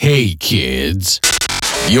Hey kids,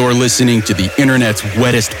 you're listening to the internet's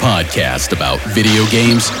wettest podcast about video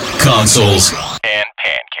games, consoles, and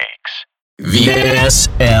pancakes. The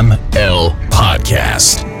SML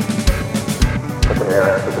Podcast.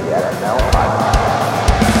 Prepare for the SML Podcast.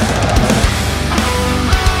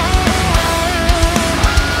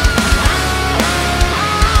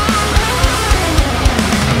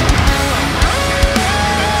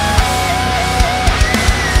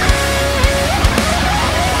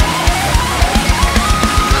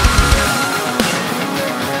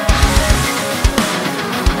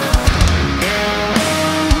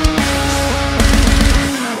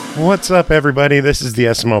 What's up, everybody? This is the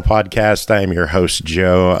SML Podcast. I am your host,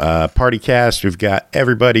 Joe. Partycast, we've got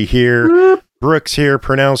everybody here. Brooks here,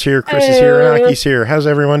 Purnell's here, Chris is here, and Aki's here. How's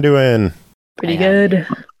everyone doing? Pretty good.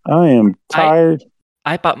 I am tired.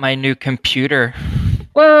 I bought my new computer.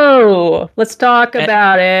 Whoa! Let's talk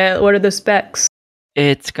about it. What are the specs?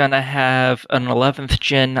 It's going to have an 11th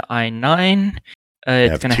gen i9.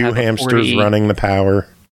 It's going to have two hamsters running the power.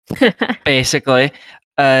 Basically.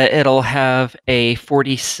 It'll have a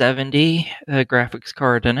 4070 graphics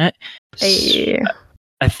card in it. Hey.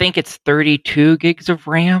 I think it's 32 gigs of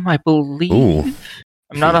RAM, I believe. Ooh.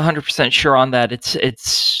 I'm not 100% sure on that.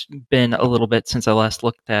 It's been a little bit since I last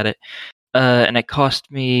looked at it. And it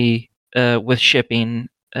cost me, with shipping,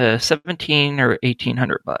 $1,700 or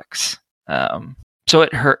 $1,800. So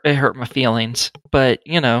it hurt my feelings. But,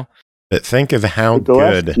 you know. But think of how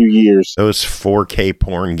good those 4K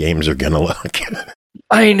porn games are going to look.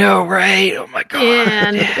 I know, right? Oh my god!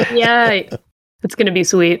 And yeah, it's gonna be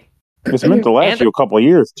sweet. It's meant to last you a couple of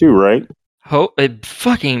years too, right? Hope it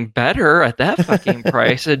fucking better at that fucking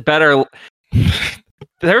price. It better.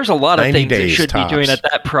 There's a lot of things it should be doing at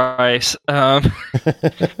that price.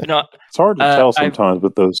 It's hard to tell sometimes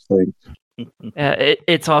with those things.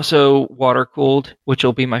 It's also water cooled, which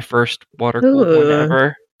will be my first water cooled one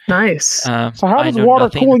ever. Nice. So how does water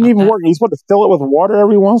cooling even work? You're supposed to fill it with water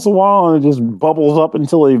every once in a while, and it just bubbles up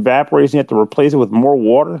until it evaporates, and you have to replace it with more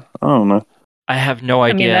water? I don't know. I have no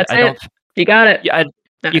idea. I mean, that's it. You got it. Yeah,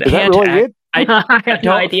 you Is can't. That really it? I have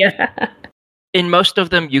no idea. In most of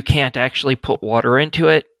them, you can't actually put water into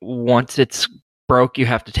it. Once it's broke, you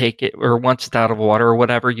have to take it, or once it's out of water or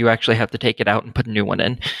whatever, you actually have to take it out and put a new one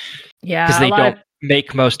in. Yeah, because they don't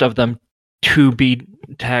make most of them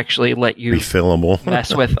to actually let you refillable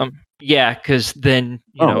mess with them. Yeah, because then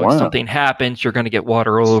if something happens, you're going to get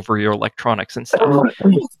water all over your electronics and stuff.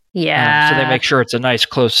 Yeah, so they make sure it's a nice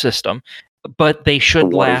closed system. But they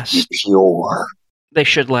should last. They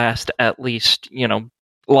should last at least,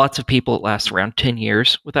 lots of people it lasts around 10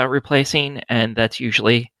 years without replacing, and that's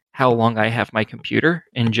usually how long I have my computer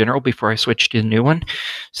in general before I switch to a new one.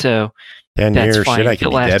 So 10 that's years, fine. shit, I could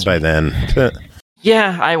be dead by then.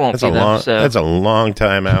 Yeah, I won't be though. So that's a long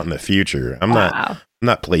time out in the future. I'm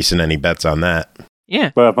not placing any bets on that.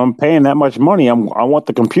 Yeah, but if I'm paying that much money, I want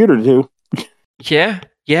the computer to. Yeah,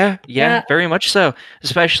 very much so.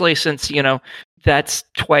 Especially since that's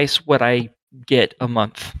twice what I get a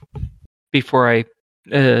month before I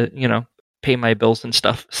pay my bills and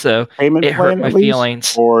stuff. So it hurt my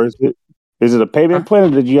feelings. Or is it a payment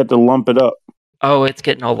plan, or did you have to lump it up? Oh, it's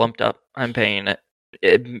getting all lumped up. I'm paying it.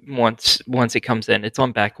 Once it comes in. It's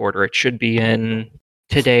on back order. It should be in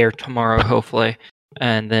today or tomorrow, hopefully,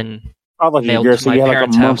 and then mailed to my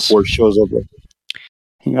parents' house. Before it shows up.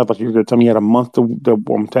 I thought you were going to tell me you had a month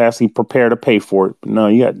to actually prepare to pay for it, but no,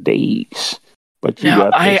 you got days. But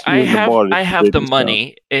I have the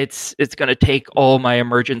money. It's going to take all my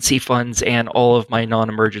emergency funds and all of my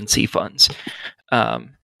non-emergency funds.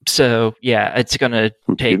 So yeah, it's going to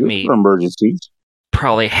take me emergencies.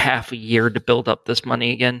 Probably half a year to build up this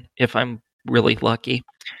money again, if I'm really lucky.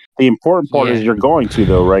 The important part is you're going to,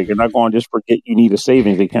 though, right? You're not going to just forget you need a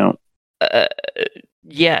savings account.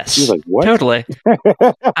 Yes. You're like, what? Totally.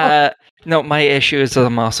 No, my issue is that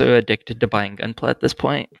I'm also addicted to buying Gunpla at this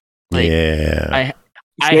point. Yeah. I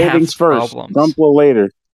savings have first, problems. Gunpla later.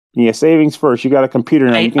 Yeah, savings first. You got a computer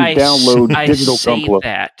now. You can download digital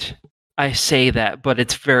Gunpla. I say that, but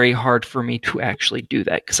it's very hard for me to actually do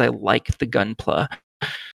that because I like the Gunpla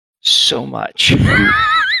so much.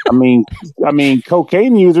 I mean,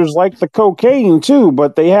 cocaine users like the cocaine too,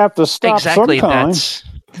 but they have to stop sometime.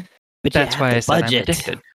 That's why I said I'm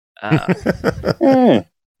addicted.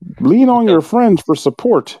 Lean on your friends for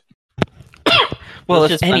support. Well,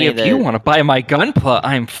 if any of you want to buy my Gunpla,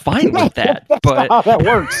 I'm fine with that. That's not how that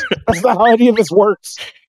works. That's not how any of this works.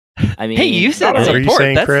 I mean, hey, you said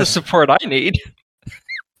support. That's Chris? The support I need.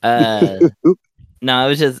 No, I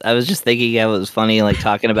was just thinking it was funny, like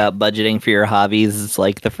talking about budgeting for your hobbies. It's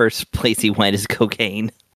like the first place you went is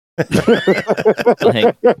cocaine.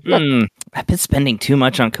 Like, I've been spending too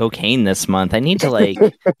much on cocaine this month. I need to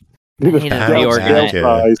reorganize.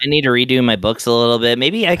 I need to redo my books a little bit.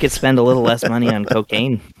 Maybe I could spend a little less money on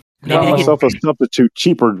cocaine. Got myself a substitute,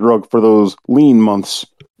 cheaper drug for those lean months.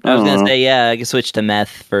 I was gonna say, I could switch to meth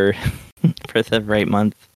for the right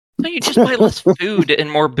month. No, you just buy less food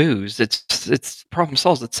and more booze. It's problem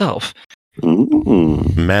solves itself.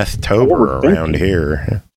 Meth-tober around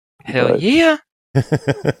here. Hell yeah.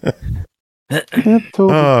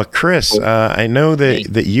 Oh, Chris, I know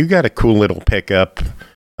that you got a cool little pickup.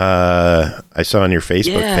 I saw on your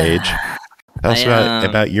Facebook page. Tell us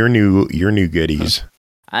about your new goodies.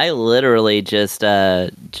 I literally just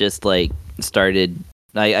like started.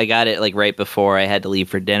 I got it like right before I had to leave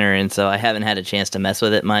for dinner, and so I haven't had a chance to mess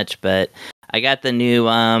with it much. But I got the new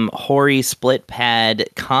Hori Split Pad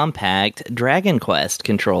Compact Dragon Quest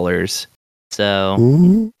controllers.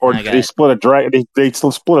 So, or did they split a dragon? They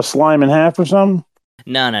split a slime in half or something?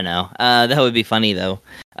 No. That would be funny though.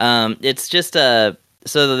 It's just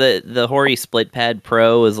so the Hori Split Pad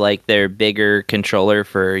Pro is like their bigger controller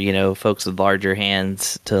for folks with larger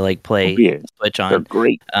hands to like play Switch on. They're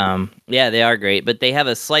great. Yeah, they are great, but they have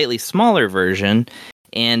a slightly smaller version.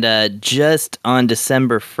 And just on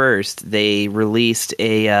December 1st, they released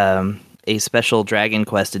a special Dragon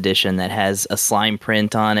Quest edition that has a slime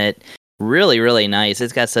print on it. Really, really nice.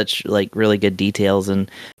 It's got such like really good details,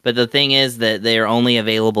 but the thing is that they're only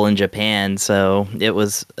available in Japan, so it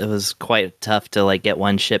was quite tough to like get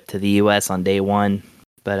one shipped to the US on day one.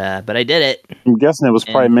 But I did it. I'm guessing it was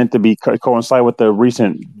probably meant to be coincide with the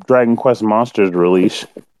recent Dragon Quest Monsters release.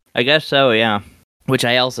 I guess so, yeah. Which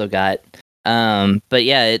I also got. But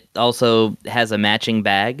yeah, it also has a matching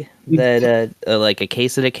bag that like a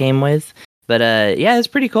case that it came with. But yeah, it's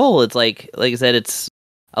pretty cool. It's like I said, it's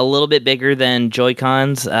a little bit bigger than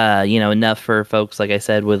Joy-Cons, enough for folks, like I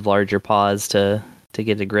said, with larger paws to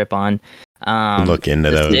get a grip on. Look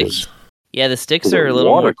into those. Sticks, the sticks are a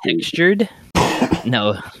little more textured.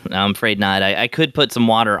 No, I'm afraid not. I could put some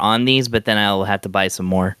water on these, but then I'll have to buy some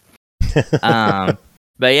more. But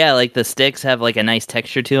yeah, like the sticks have like a nice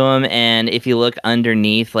texture to them, and if you look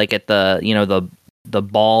underneath, like at the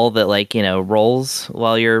ball that rolls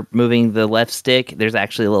while you're moving the left stick, there's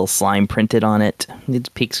actually a little slime printed on it.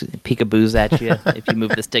 It peekaboos at you if you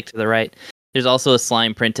move the stick to the right. There's also a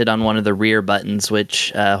slime printed on one of the rear buttons,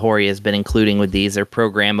 which Hori has been including with these. They're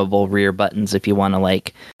programmable rear buttons if you want to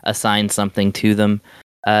like assign something to them.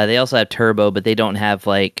 They also have turbo, but they don't have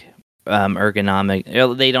like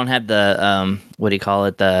ergonomic. They don't have the what do you call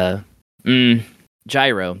it? The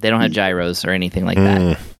gyro. They don't have gyros or anything like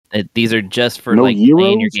that. These are just for like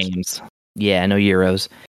playing your games. Yeah, no Euros.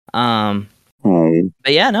 But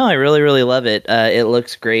yeah, no, I really, really love it. It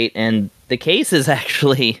looks great, and the case is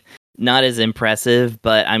actually not as impressive,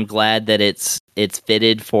 but I'm glad that it's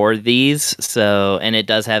fitted for these. So, and it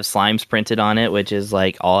does have slimes printed on it, which is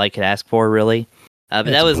like all I could ask for, really. But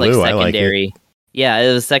that was blue. Like secondary. Like yeah,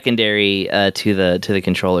 it was secondary to the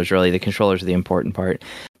controllers. Really, the controllers are the important part.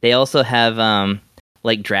 They also have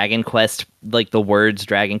like Dragon Quest, like the words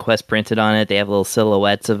Dragon Quest printed on it. They have little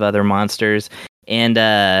silhouettes of other monsters, and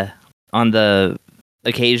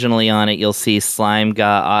occasionally on it you'll see Slime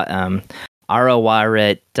ga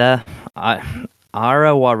Arawareta.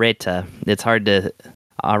 Arawareta. It's hard to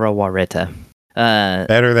Arawareta.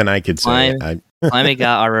 Better than I could say. Slime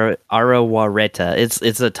ga Arawareta.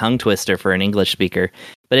 It's a tongue twister for an English speaker,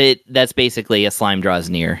 but that's basically a slime draws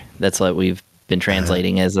near. That's what we've been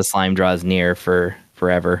translating as a slime draws near for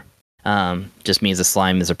forever. Just means a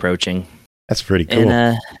slime is approaching. That's pretty cool.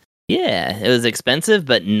 And, yeah, it was expensive,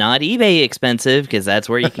 but not eBay expensive, because that's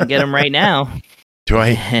where you can get them right now. Do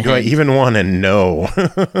I even want to know?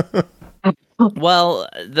 Well,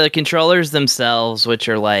 the controllers themselves, which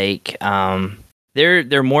are like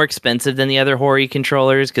they're more expensive than the other Hori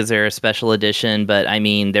controllers because they're a special edition, but I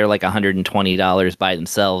mean they're like $120 by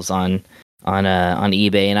themselves on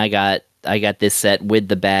eBay, and I got this set with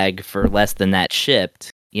the bag for less than that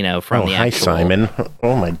shipped, from the actual... Hi, Simon.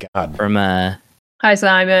 Oh, my God. From, Hi,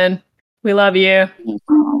 Simon. We love you.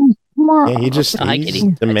 Yeah, he's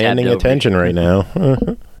demanding attention right now.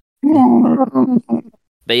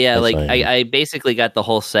 But yeah, like, I basically got the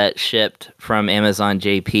whole set shipped from Amazon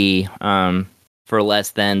JP for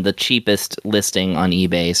less than the cheapest listing on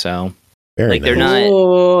eBay, so... Very like, nice.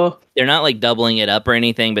 They're not, like, doubling it up or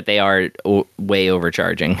anything, but they are way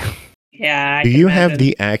overcharging. Yeah. Do you have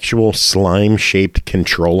the actual slime-shaped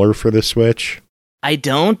controller for the Switch? I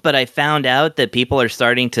don't, but I found out that people are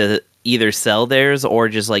starting to either sell theirs or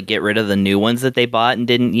just like get rid of the new ones that they bought and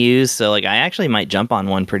didn't use. So like I actually might jump on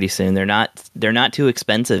one pretty soon. They're not too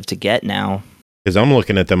expensive to get now. Because I'm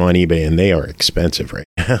looking at them on eBay and they are expensive right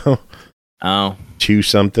now. Oh. 2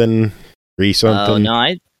 something, 3 something. Oh,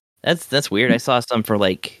 no, that's weird. I saw some for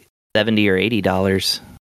like $70 or $80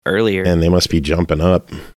 earlier. And they must be jumping up.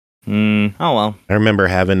 Oh, well. I remember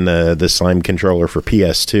having the slime controller for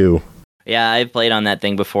PS2. Yeah, I've played on that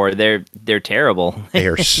thing before. They're terrible. They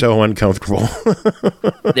are so uncomfortable.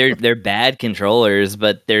 They're bad controllers,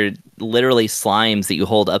 but they're literally slimes that you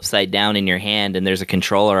hold upside down in your hand, and there's a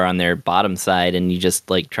controller on their bottom side, and you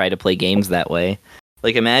just like try to play games that way.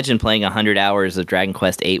 Like, imagine playing 100 hours of Dragon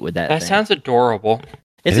Quest VIII with that thing. That sounds adorable.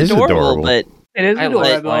 It's adorable, but it is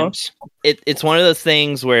adorable. It's one of those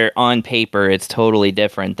things where on paper it's totally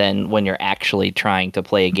different than when you're actually trying to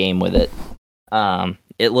play a game with it.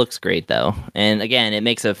 It looks great though, and again, it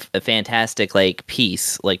makes a fantastic like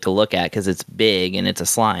piece like to look at because it's big and it's a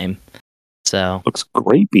slime. So looks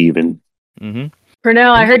great, even. Mm-hmm.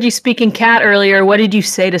 Pernell, I heard you speaking cat earlier. What did you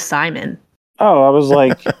say to Simon? Oh, I was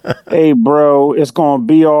like, "Hey, bro, it's gonna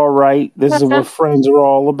be all right. This is what friends are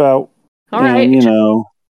all about." All right, you know,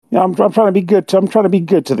 I'm trying to be good. I'm trying to be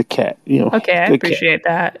good to the cat. You know. Okay, I appreciate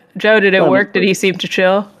that. Joe, did it work? Did he seem to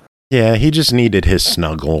chill? Yeah, he just needed his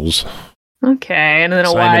snuggles. Okay, and then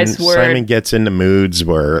a wise word. Simon gets into moods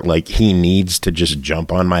where like he needs to just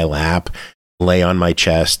jump on my lap, lay on my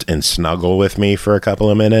chest, and snuggle with me for a couple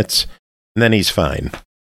of minutes, and then he's fine.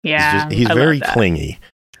 Yeah, he's very clingy.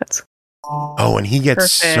 That's and he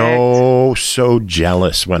gets so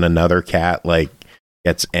jealous when another cat like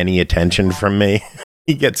gets any attention from me.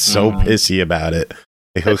 He gets so pissy about it.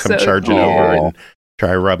 He'll come charging over and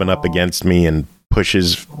try rubbing up against me and push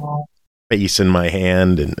his face in my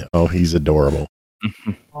hand, and he's adorable.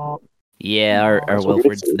 Yeah, our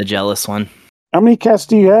Wilfred's the jealous one. How many cats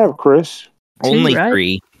do you have, Chris? Only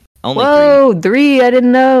 3. Only 3. 3. I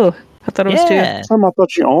didn't know. I thought it was 2. I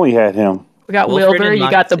thought you only had him. We got Wilbur. You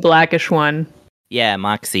got the blackish one. Yeah,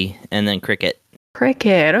 Moxie, and then Cricket.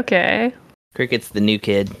 Cricket, okay. Cricket's the new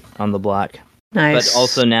kid on the block. Nice. But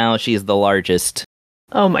also now she's the largest.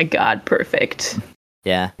 Oh my god, perfect.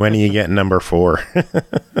 Yeah. When are you getting number 4?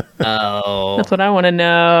 Oh. That's what I want to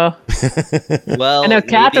know. Well, I know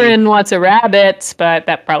Catherine wants a rabbit, but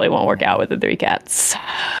that probably won't work out with the 3 cats.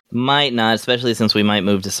 Might not, especially since we might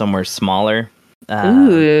move to somewhere smaller.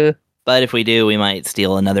 Ooh. But if we do, we might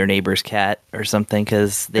steal another neighbor's cat or something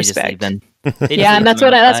because they just leave them. Yeah, and that's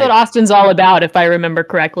what Austin's all about. If I remember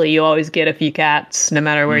correctly, you always get a few cats no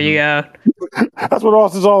matter where you go. That's what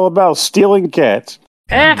Austin's all about: stealing cats.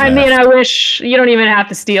 I mean, I wish you don't even have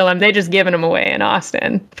to steal them; they just giving them away in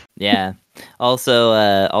Austin. Yeah.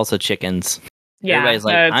 Also chickens. Yeah, everybody's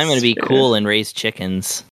like, I'm going to be cool and raise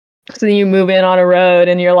chickens. So you move in on a road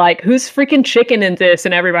and you're like, who's freaking chicken in this?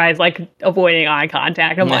 And everybody's like avoiding eye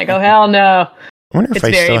contact. I'm like, oh, hell no. I wonder if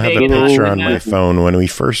I still have a picture on my phone. When we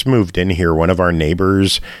first moved in here, one of our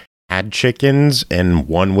neighbors had chickens and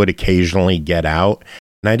one would occasionally get out.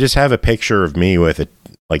 And I just have a picture of me with a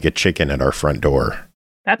chicken at our front door.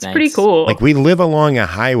 That's pretty cool. Like, we live along a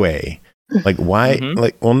highway. Like, why?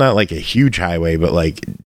 Not like a huge highway, but like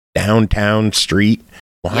downtown street.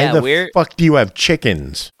 Why the fuck do you have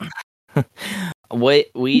chickens? We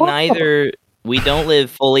don't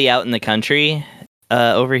live fully out in the country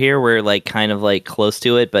over here. We're like kind of like close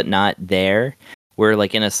to it, but not there. We're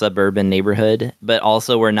like in a suburban neighborhood, but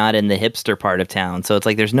also we're not in the hipster part of town. So it's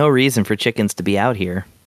like there's no reason for chickens to be out here.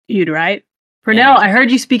 You'd right. Pernell, I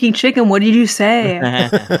heard you speaking chicken. What did you say?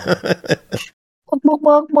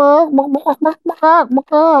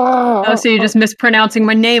 Oh, so you're just mispronouncing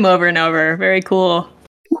my name over and over. Very cool.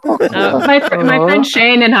 My friend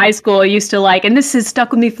Shane in high school used to like, and this has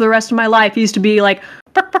stuck with me for the rest of my life. He used to be like,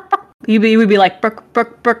 he would be like,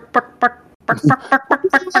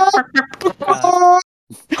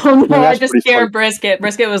 oh no, I just scared Brisket.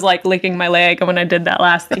 Brisket was like licking my leg when I did that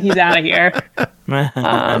last thing. He's out of here.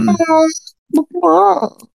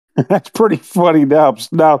 That's pretty funny. Now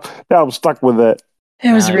I'm stuck with it.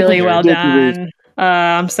 It was really well done.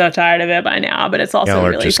 I'm so tired of it by now, but it's also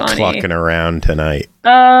really just funny. Clucking around tonight.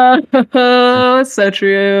 It's so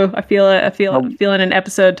true. I feel it. I'm feeling an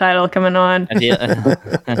episode title coming on. I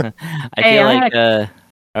feel like.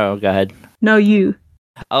 Oh, go ahead. No, you.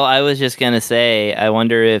 Oh, I was just gonna say. I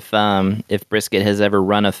wonder if Brisket has ever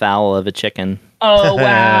run afoul of a chicken. Oh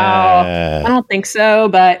wow! I don't think so,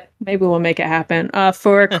 but maybe we'll make it happen.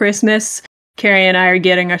 For Christmas, Carrie and I are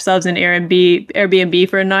getting ourselves an Airbnb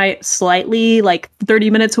for a night, slightly like 30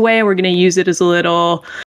 minutes away. We're going to use it as a little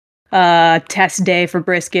test day for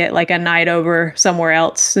Brisket, like a night over somewhere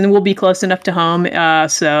else. And we'll be close enough to home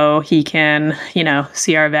so he can,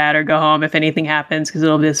 see our vet or go home if anything happens, because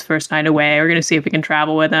it'll be his first night away. We're going to see if we can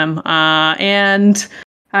travel with him. And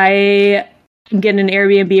I I'm getting an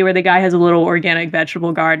Airbnb where the guy has a little organic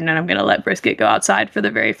vegetable garden, and I'm going to let Brisket go outside for the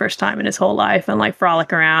very first time in his whole life and like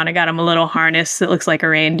frolic around. I got him a little harness that looks like a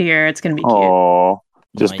reindeer. It's going to be cute. Oh,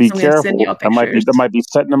 just be careful. That might be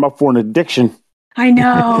setting him up for an addiction. I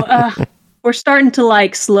know. We're starting to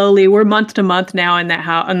like slowly. We're month to month now in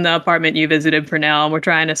that in the apartment you visited, Purnell, and we're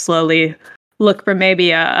trying to slowly look for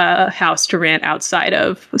maybe a house to rent outside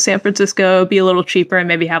of San Francisco, be a little cheaper, and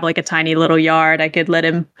maybe have like a tiny little yard. I could let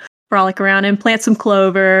him frolic around and plant some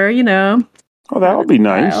clover, Oh, that would be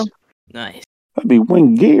nice. Nice. That'd be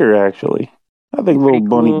wing gear, actually. I think little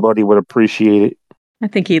bunny buddy would appreciate it. I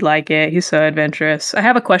think he'd like it. He's so adventurous. I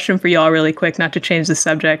have a question for y'all really quick, not to change the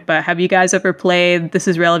subject, but have you guys ever played, this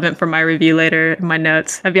is relevant for my review later in my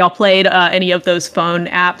notes, have y'all played any of those phone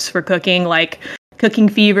apps for cooking, like Cooking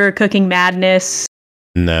Fever, Cooking Madness?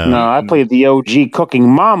 No, I played the OG Cooking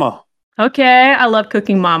Mama. Okay, I love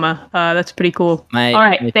Cooking Mama. That's pretty cool. All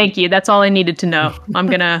right, thank you. That's all I needed to know.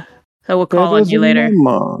 So we'll call on you later.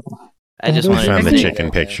 I just wanted to found the chicken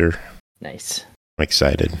picture. Nice. I'm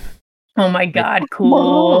excited. Oh my god,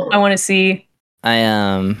 cool. I want to see.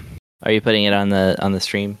 Are you putting it on the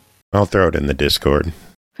stream? I'll throw it in the Discord.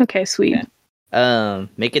 Okay, sweet. Yeah.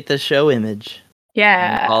 Make it the show image.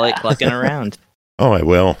 Yeah. Call it Cluckin' Around. Oh, I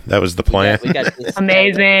will. That was the plan. We got this,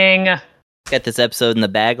 amazing. Got this episode in the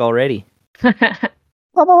bag already. There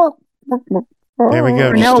we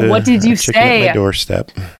go. No, what did you say? At my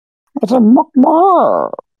doorstep. It's a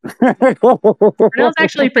mukbang. Purnell's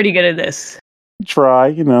actually pretty good at this.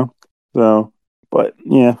 Try, So, but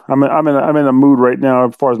yeah, I'm in a mood right now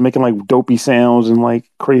as far as making like dopey sounds and like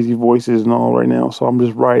crazy voices and all right now. So I'm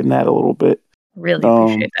just riding that a little bit. Really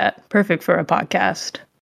appreciate that. Perfect for a podcast.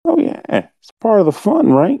 Oh yeah, it's part of the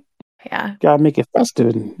fun, right? Yeah, gotta make it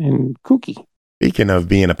festive and kooky. Speaking of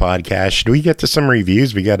being a podcast, should we get to some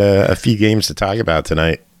reviews? We got a few games to talk about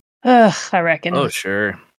tonight. I reckon. Oh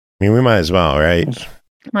sure. I mean, we might as well, right?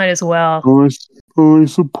 Might as well. I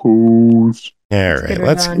suppose. All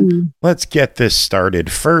right, let's get this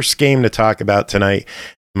started. First game to talk about tonight.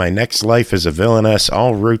 My Next Life is a Villainess.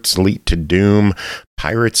 All routes lead to doom.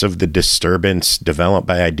 Pirates of the Disturbance, developed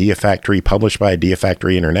by Idea Factory, published by Idea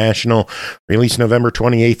Factory International, released November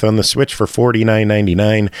 28th on the Switch for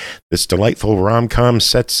 $49.99. This delightful rom-com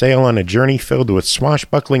sets sail on a journey filled with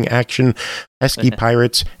swashbuckling action, pesky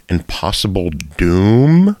pirates, and possible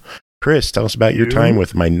doom. Chris, tell us about your time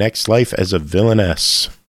with My Next Life as a Villainess.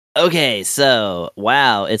 Okay, so,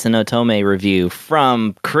 wow, it's an Otome review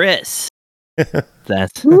from Chris.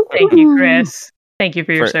 Thank you, Chris. Thank you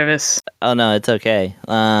for your service. Oh no, it's okay.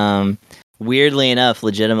 Weirdly enough,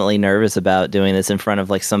 legitimately nervous about doing this in front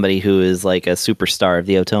of like somebody who is like a superstar of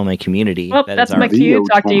the Otome community. Well, that's my cue.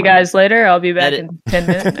 Talk to you guys later. I'll be back in 10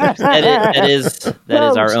 minutes. that is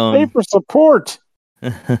our own. Stay for support.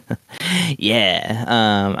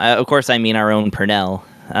 Yeah. Of course, I mean our own Purnell.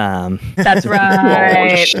 That's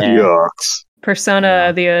right. Yucks.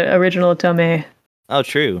 Persona, the original Otome. Oh,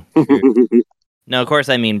 true. No, of course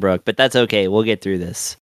I mean Brooke, but that's okay. We'll get through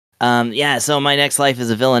this. Yeah, so My Next Life is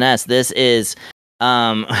a Villainess. This is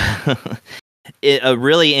a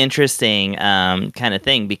really interesting kind of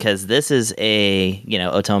thing because this is a,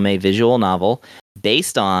 Otome visual novel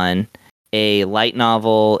based on a light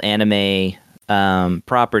novel anime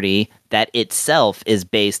property that itself is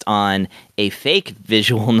based on a fake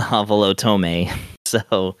visual novel Otome.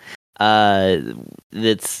 So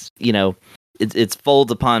it's it's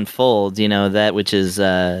folds upon folds. That which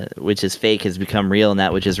is fake has become real, and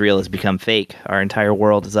that which is real has become fake. Our entire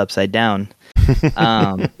world is upside down.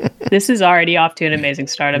 This is already off to an amazing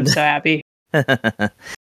start. I'm so happy.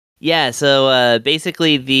 Yeah, so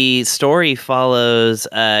basically the story follows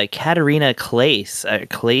Katarina Claes.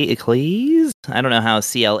 Claes? I don't know how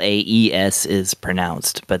Claes is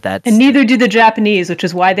pronounced, but that's... And neither do the Japanese, which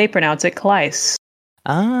is why they pronounce it Claes.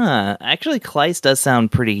 Actually, Claes does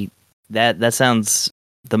sound pretty... That sounds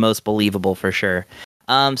the most believable for sure.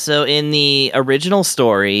 So in the original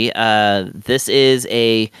story, this is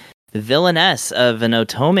a villainess of an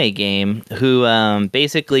Otome game who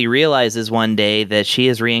basically realizes one day that she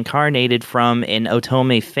is reincarnated from an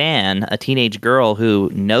Otome fan, a teenage girl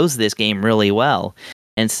who knows this game really well.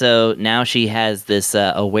 And so now she has this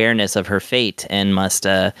awareness of her fate and must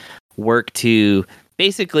work to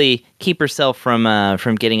basically keep herself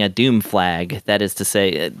from getting a doom flag. That is to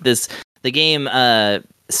say, the game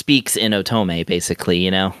speaks in Otome, basically.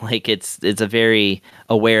 Like it's a very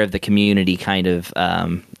aware of the community kind of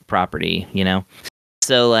property.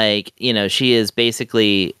 So like she is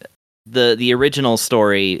basically the original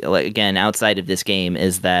story. Like again, outside of this game,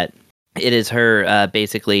 is that it is her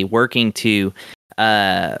basically working to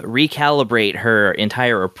recalibrate her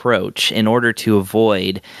entire approach in order to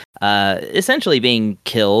avoid essentially being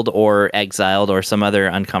killed or exiled or some other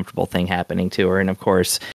uncomfortable thing happening to her. And of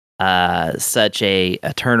course, such a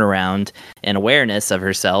turnaround and awareness of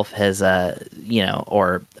herself has,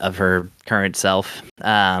 or of her current self,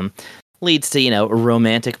 leads to,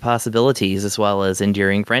 romantic possibilities as well as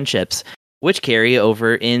enduring friendships, which carry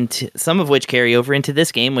over into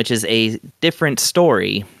this game, which is a different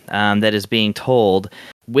story that is being told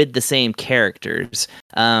with the same characters.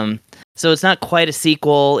 So it's not quite a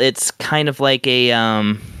sequel. It's kind of like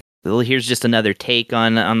a here's just another take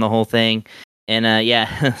on the whole thing. And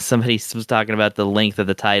somebody was talking about the length of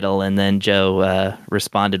the title, and then Joe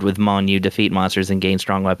responded with, "Mon, you defeat monsters and gain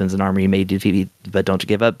strong weapons and armor. You may defeat, but don't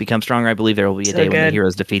give up. Become stronger. I believe there will be a day when the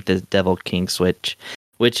heroes defeat the Devil King Switch."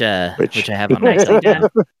 Which I have on nicely done.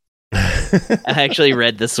 I actually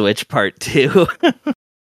read the Switch part too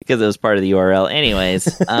because it was part of the URL. Anyways,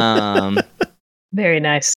 very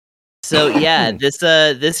nice. So yeah,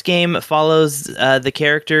 this game follows the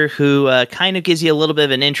character who kind of gives you a little bit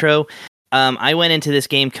of an intro. I went into this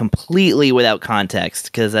game completely without context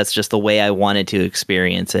because that's just the way I wanted to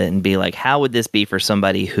experience it and be like, how would this be for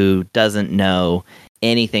somebody who doesn't know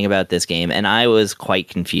anything about this game? And I was quite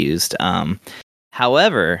confused.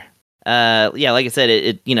 However, like I said,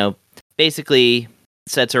 it basically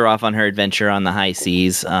sets her off on her adventure on the high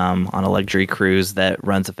seas, on a luxury cruise that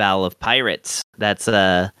runs afoul of pirates. That's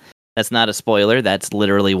not a spoiler. That's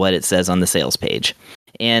literally what it says on the sales page.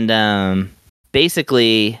 And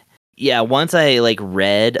basically, once I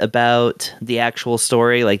read about the actual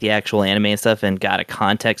story, like the actual anime and stuff, and got a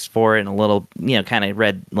context for it and a little, kind of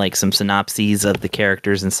read some synopses of the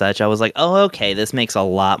characters and such, I was like, oh, okay, this makes a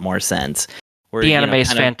lot more sense. Where, the anime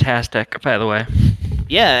is fantastic, by the way.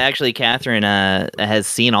 Yeah, actually, Catherine has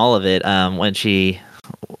seen all of it when she,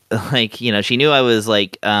 she knew I was,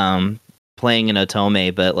 playing an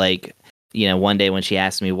otome, but, one day when she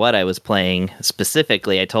asked me what I was playing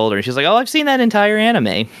specifically, I told her, and she was like, oh, I've seen that entire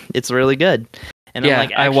anime. It's really good. And yeah, I'm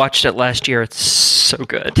like, I watched it last year. It's so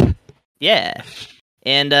good. Yeah.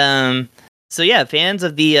 And, so yeah, fans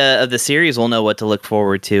of the series will know what to look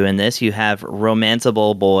forward to in this. You have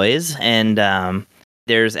romanceable boys, and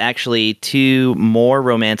there's actually 2 more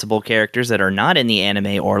romanceable characters that are not in the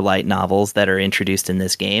anime or light novels that are introduced in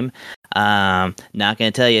this game. Not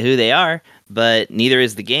going to tell you who they are, but neither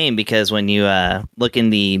is the game, because when you look in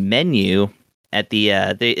the menu at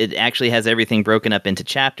it actually has everything broken up into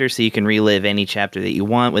chapters, so you can relive any chapter that you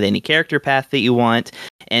want with any character path that you want,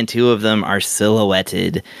 and 2 of them are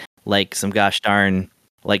silhouetted like some gosh darn,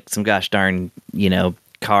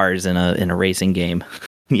 cars in a racing game.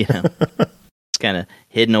 It's kind of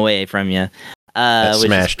hidden away from you. That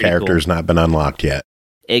Smash character's not been unlocked yet.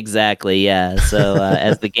 Exactly, yeah. So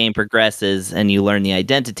as the game progresses and you learn the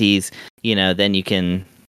identities, then you can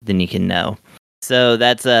know. So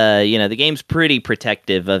that's the game's pretty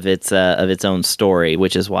protective of its own story,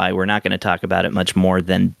 which is why we're not going to talk about it much more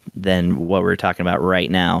than what we're talking about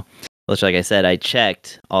right now. Which, like I said, I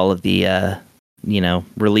checked all of the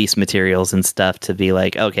release materials and stuff to be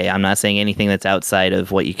like, okay, I'm not saying anything that's outside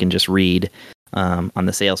of what you can just read on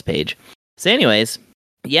the sales page. So, anyways,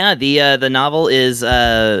 yeah, the novel is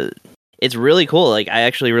it's really cool. I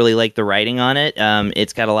actually really like the writing on it.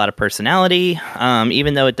 It's got a lot of personality,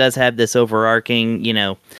 even though it does have this overarching,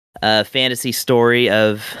 fantasy story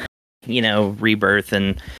of, rebirth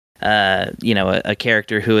and, a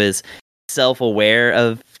character who is self-aware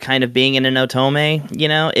of kind of being in an otome.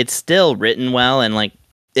 It's still written well, and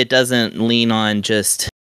it doesn't lean on just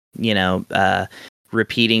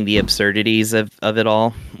repeating the absurdities of it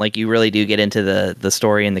all. You really do get into the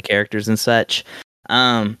story and the characters and such.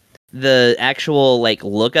 The actual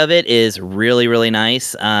look of it is really, really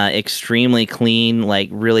nice. Extremely clean,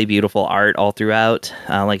 really beautiful art all throughout.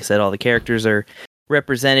 Like I said, all the characters are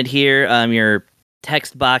represented here. Your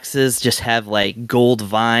text boxes just have gold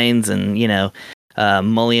vines and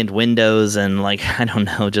mullioned windows, and I don't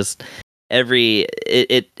know, just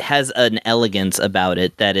it has an elegance about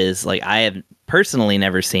it that is I have personally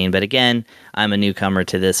never seen. But again, I'm a newcomer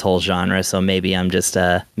to this whole genre, so maybe I'm just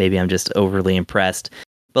overly impressed.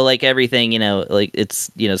 But everything,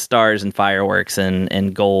 it's stars and fireworks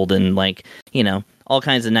and gold and all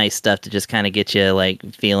kinds of nice stuff to just kind of get you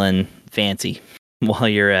feeling fancy while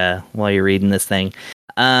you're reading this thing.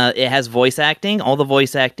 It has voice acting. All the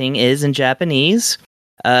voice acting is in Japanese.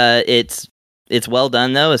 It's well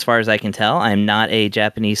done, though, as far as I can tell. I'm not a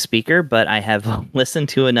Japanese speaker, but I have listened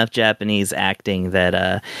to enough Japanese acting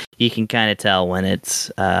that you can kind of tell when it's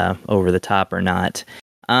over the top or not.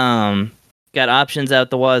 got options out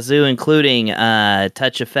the wazoo, including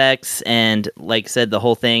touch effects, and like I said, the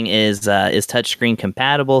whole thing is touchscreen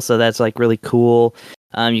compatible, so that's like really cool.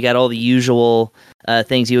 You got all the usual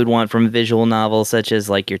things you would want from a visual novel, such as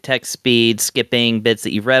like your text speed, skipping bits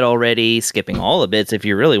that you've read already, skipping all the bits if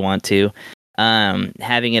you really want to,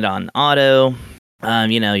 having it on auto,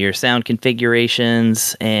 your sound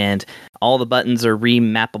configurations, and all the buttons are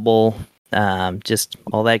remappable, just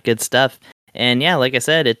all that good stuff. And yeah, like I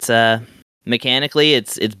said, it's mechanically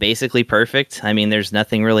it's basically perfect. I mean, there's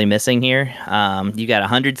nothing really missing here. You got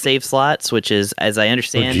 100 save slots, which is, as I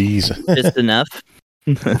understand, just enough.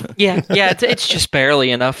 yeah, it's just barely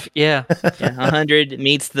enough. Yeah, 100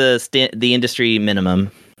 meets the industry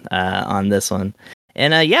minimum on this one.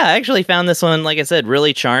 And I actually found this one, like I said,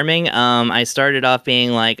 really charming. I started off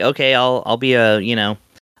being like, okay, I'll be the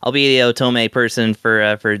Otome person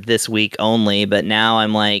for this week only, but now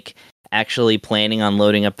I'm like actually planning on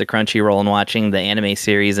loading up the Crunchyroll and watching the anime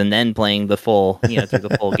series and then playing the full, through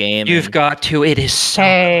the full game. You've got to. It is so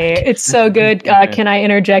good. It's so good. Can I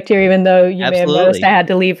interject here, even though you may have noticed I had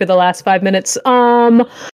to leave for the last 5 minutes?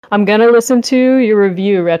 I'm going to listen to your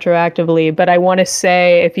review retroactively, but I want to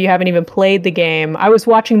say, if you haven't even played the game, I was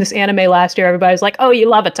watching this anime last year. Everybody was like, oh, you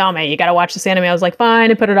love Otome, you got to watch this anime. I was like, fine,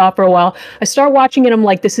 and put it off for a while. I start watching it, I'm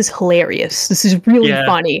like, this is hilarious. This is really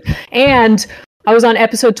funny. And I was on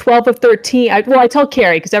episode 12 of 13. I tell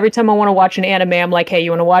Carrie, because every time I want to watch an anime, I'm like, hey, you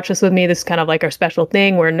want to watch this with me? This is kind of like our special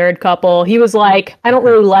thing. We're a nerd couple. He was like, I don't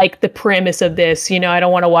really like the premise of this. I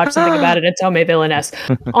don't want to watch something about an Otome villainess.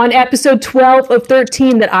 On episode 12 of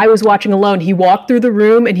 13 that I was watching alone, he walked through the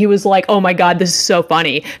room and he was like, oh my God, this is so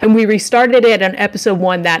funny. And we restarted it on episode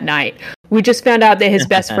 1 that night. We just found out that his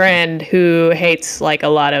best friend, who hates like a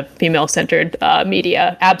lot of female-centered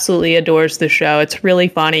media, absolutely adores the show. It's really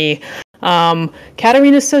funny.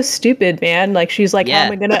 Katarina's so stupid, man. Like, she's like, how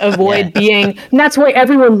am I going to avoid being... And that's why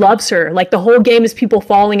everyone loves her. Like, the whole game is people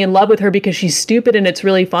falling in love with her because she's stupid and it's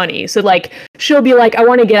really funny. So, like, she'll be like, I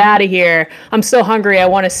want to get out of here. I'm so hungry. I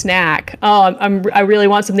want a snack. Oh, I really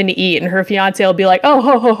want something to eat. And her fiance will be like, oh,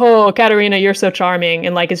 ho, ho, ho, Katarina, you're so charming.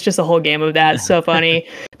 And, like, it's just a whole game of that. It's so funny.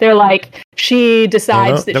 They're like, she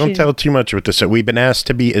decides that Don't tell too much with this. We've been asked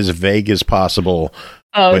to be as vague as possible.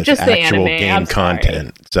 Oh, just the anime. Game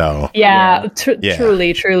content. So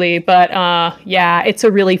truly. But it's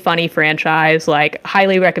a really funny franchise. Like,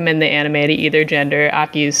 highly recommend the anime to either gender.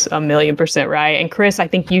 Aki's 1,000,000% right. And Chris, I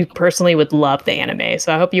think you personally would love the anime.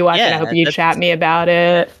 So I hope you watch it. I hope you chat me about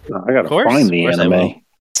it. I gotta find the anime.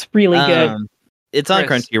 It's really good. It's on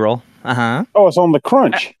Crunchyroll. Oh, it's on the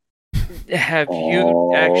Crunch. Have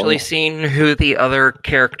you actually seen who the other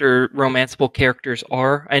romanceable characters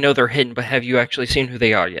are? I know they're hidden, but have you actually seen who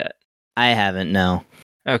they are yet? I haven't, no.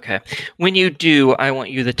 Okay. When you do, I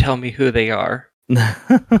want you to tell me who they are.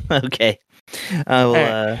 Okay.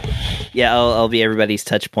 I'll be everybody's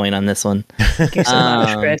touch point on this one. Thank you so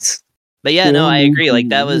much, Chris. But yeah, no, I agree. Like,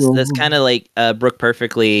 that's kind of like Brooke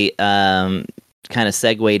perfectly kind of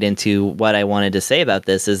segued into what I wanted to say about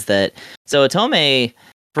this, is that, so Otome,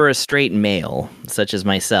 for a straight male such as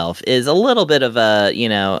myself, is a little bit of a,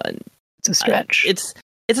 it's a stretch. It's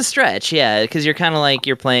a stretch, yeah, because you're kind of like,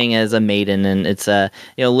 you're playing as a maiden, and it's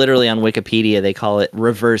literally on Wikipedia they call it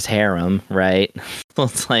reverse harem, right?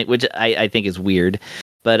 It's like, which I think is weird,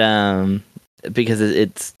 but because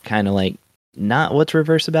it's kind of like not what's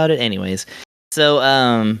reverse about it, anyways. So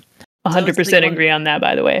 100% agree on that.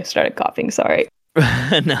 By the way, I started coughing. Sorry.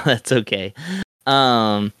 No, that's okay.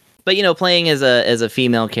 But, playing as a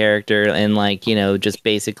female character and, like, just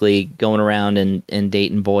basically going around and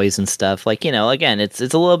dating boys and stuff, like, again, it's a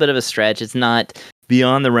little bit of a stretch. It's not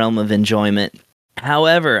beyond the realm of enjoyment.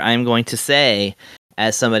 However, I'm going to say,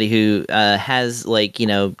 as somebody who has, like,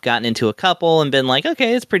 gotten into a couple and been like,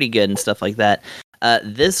 okay, it's pretty good and stuff like that,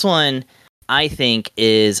 this one, I think,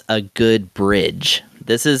 is a good bridge.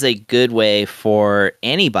 This is a good way for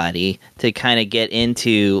anybody to kind of get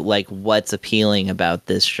into, like, what's appealing about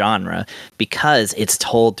this genre, because it's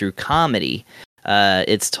told through comedy.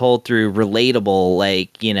 It's told through relatable,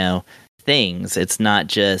 like, things. It's not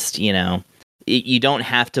just, you don't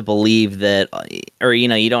have to believe that, or,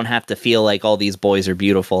 you don't have to feel like all these boys are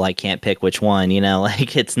beautiful. I can't pick which one,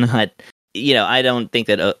 like, it's not... I don't think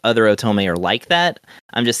that other Otome are like that.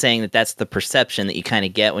 I'm just saying that that's the perception that you kind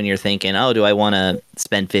of get when you're thinking, oh, do I want to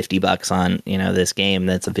spend $50 on, this game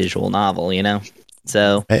that's a visual novel,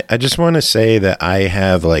 So I just want to say that I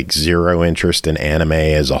have like zero interest in anime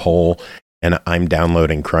as a whole, and I'm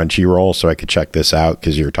downloading Crunchyroll so I could check this out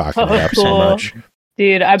because you're talking it up so much.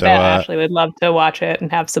 Dude, I bet Ashley would love to watch it and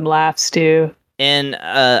have some laughs too. And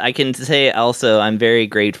I can say also, I'm very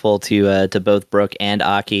grateful to both Brooke and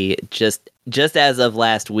Aki, just just as of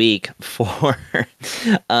last week for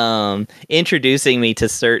introducing me to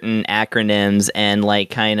certain acronyms and like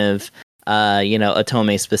kind of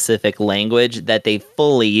Otome specific language that they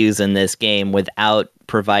fully use in this game without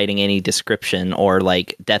providing any description or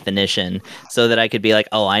like definition, so that I could be like,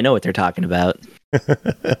 oh, I know what they're talking about.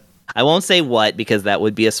 I won't say what because that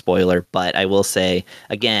would be a spoiler, but I will say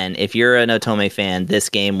again, if you're an Otome fan, this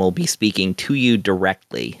game will be speaking to you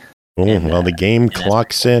directly. Well, the game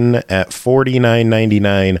clocks in at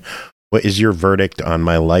 $49.99. What is your verdict on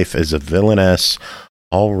My Life as a Villainess?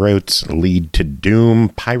 All roads lead to doom.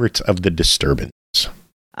 Pirates of the Disturbance.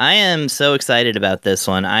 I am so excited about this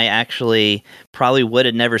one. I actually probably would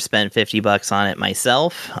have never spent $50 on it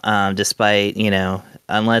myself, despite,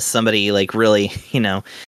 unless somebody like really,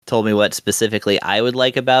 told me what specifically I would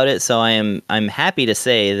like about it. So I'm happy to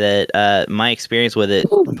say that my experience with it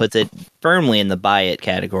puts it firmly in the buy it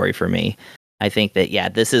category for me. I think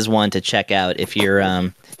that this is one to check out if you're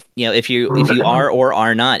if you are or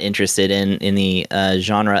are not interested in the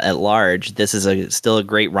genre at large. This is still a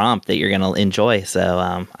great romp that you're gonna enjoy.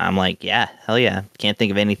 So I'm like, yeah, hell yeah, can't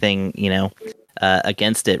think of anything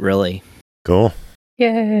against it really. Cool.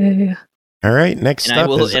 Yay. All right, next up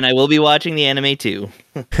I will be watching the anime too.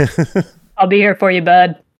 I'll be here for you,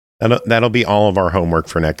 bud. That'll be all of our homework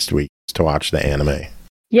for next week, is to watch the anime.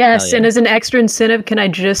 Yes, and as an extra incentive, can I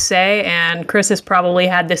just say, and Chris has probably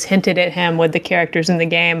had this hinted at him with the characters in the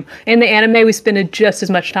game. In the anime, we spend just as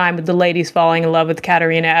much time with the ladies falling in love with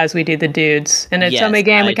Katarina as we do the dudes. In a Otome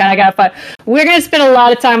game, we kind of got fun. We're going to spend a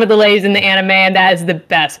lot of time with the ladies in the anime, and that is the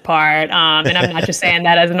best part. And I'm not just saying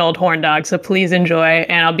that as an old horn dog, so please enjoy,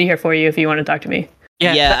 and I'll be here for you if you want to talk to me.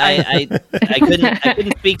 I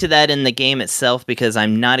couldn't speak to that in the game itself because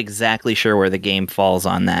I'm not exactly sure where the game falls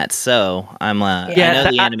on that. So I know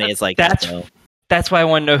the anime is like that. So. That's why I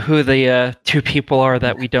want to know who the two people are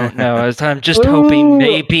that we don't know. I'm just hoping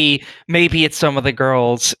maybe it's some of the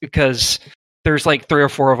girls, because there's like 3 or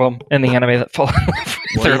 4 of them in the anime that fall in love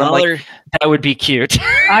with her. I'm like, that would be cute.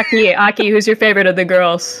 Aki, who's your favorite of the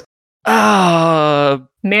girls?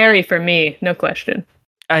 Mary for me, no question.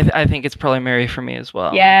 I think it's probably Mary for me as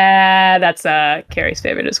well. Yeah, that's Carrie's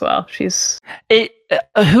favorite as well. She's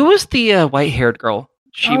who was the white-haired girl?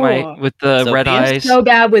 She might with the Sophia? red eyes. So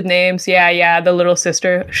bad with names. Yeah, the little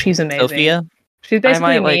sister. She's amazing. Sophia? She's basically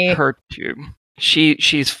I might me. like her too.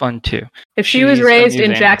 She's fun too. If she was raised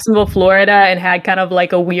in Jacksonville, Florida, and had kind of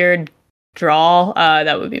like a weird drawl,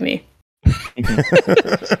 that would be me.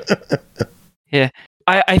 Yeah,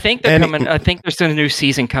 I think they're coming. I think there's a new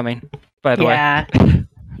season coming. By the way.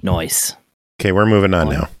 Noise. Okay, we're moving on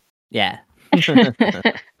now. Yeah.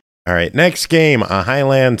 All right, next game, a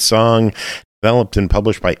Highland song developed and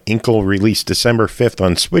published by Inkle, released December 5th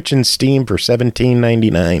on Switch and Steam for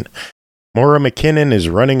 $17.99. Maura McKinnon is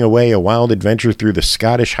running away a wild adventure through the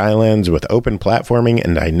Scottish Highlands with open platforming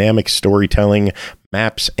and dynamic storytelling,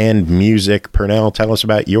 maps, and music. Purnell, tell us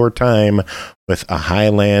about your time with a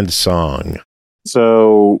Highland song.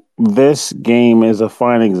 So this game is a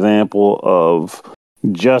fine example of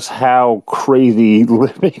just how crazy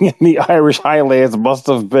living in the Irish Highlands must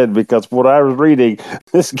have been, because what I was reading,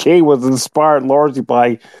 this game was inspired largely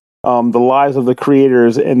by the lives of the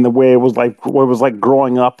creators and the way it was like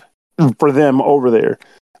growing up for them over there.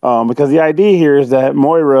 Because the idea here is that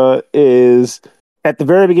Moira is, at the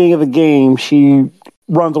very beginning of the game, she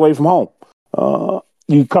runs away from home.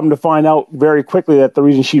 You come to find out very quickly that the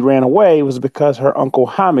reason she ran away was because her uncle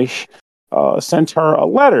Hamish sent her a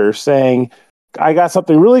letter saying, I got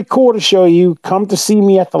something really cool to show you. Come to see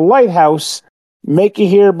me at the lighthouse. Make it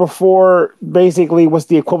here before basically what's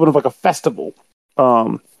the equivalent of like a festival.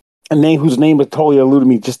 A name whose name would totally eluded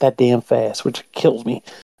me just that damn fast, which kills me.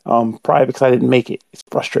 Probably because I didn't make it. It's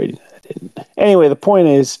frustrating that I didn't. Anyway, the point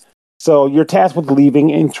is, so you're tasked with leaving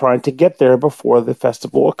and trying to get there before the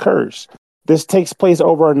festival occurs. This takes place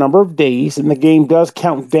over a number of days, and the game does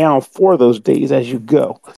count down for those days as you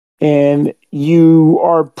go. And you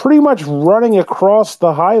are pretty much running across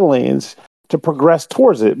the Highlands to progress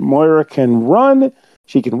towards it. Moira can run,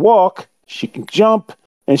 she can walk, she can jump,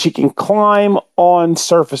 and she can climb on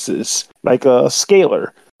surfaces like a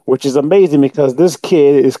scaler, which is amazing because this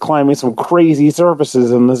kid is climbing some crazy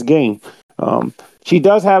surfaces in this game. She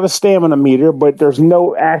does have a stamina meter, but there's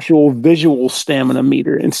no actual visual stamina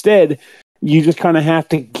meter. Instead, you just kind of have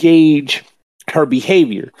to gauge her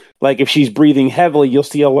behavior. Like if she's breathing heavily, you'll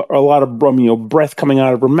see a lot of breath coming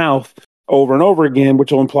out of her mouth over and over again,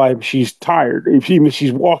 which will imply she's tired. If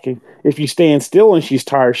she's walking, if you stand still and she's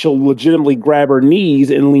tired, she'll legitimately grab her knees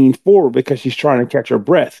and lean forward because she's trying to catch her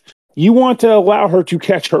breath. You want to allow her to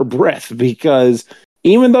catch her breath because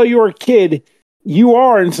even though you're a kid, you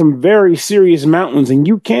are in some very serious mountains, and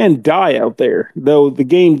you can die out there. Though the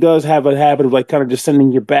game does have a habit of like kind of just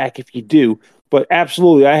sending you back if you do. But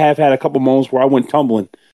absolutely, I have had a couple moments where I went tumbling,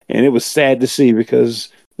 and it was sad to see because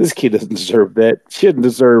this kid doesn't deserve that. She didn't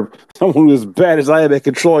deserve someone who's as bad as I am at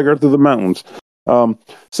controlling her through the mountains.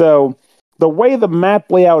 So the way the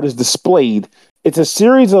map layout is displayed, it's a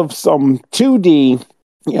series of some 2D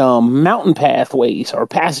mountain pathways or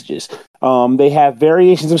passages. They have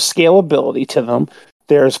variations of scalability to them.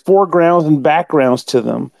 There's foregrounds and backgrounds to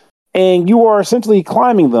them, and you are essentially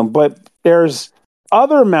climbing them. But there's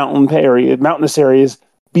other mountainous areas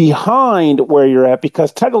behind where you're at,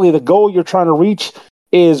 because technically the goal you're trying to reach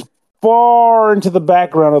is far into the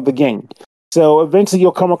background of the game. So eventually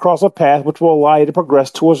you'll come across a path which will allow you to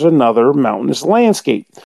progress towards another mountainous landscape,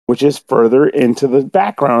 which is further into the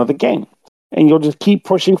background of the game. And you'll just keep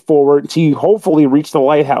pushing forward until you hopefully reach the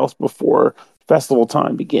lighthouse before festival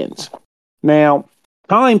time begins. Now,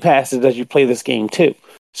 time passes as you play this game too.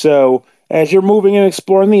 So as you're moving and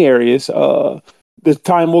exploring the areas, the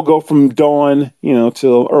time will go from dawn,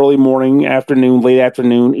 till early morning, afternoon, late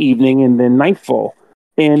afternoon, evening, and then nightfall.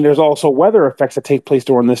 And there's also weather effects that take place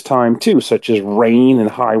during this time too, such as rain and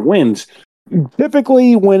high winds.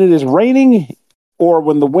 Typically, when it is raining or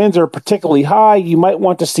when the winds are particularly high, you might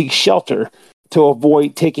want to seek shelter to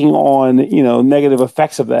avoid taking on, negative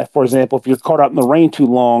effects of that. For example, if you're caught out in the rain too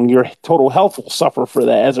long, your total health will suffer for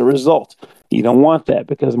that as a result. You don't want that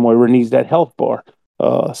because Moira needs that health bar.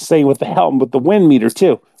 Same with the wind meter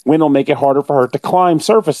too. Wind will make it harder for her to climb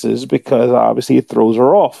surfaces because obviously it throws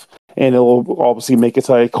her off, and it'll obviously make it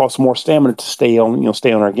so it costs more stamina to stay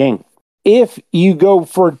on our game. If you go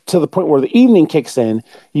to the point where the evening kicks in,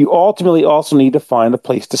 you ultimately also need to find a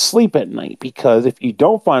place to sleep at night, because if you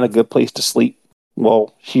don't find a good place to sleep,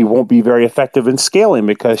 well, she won't be very effective in scaling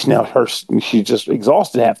because now she's just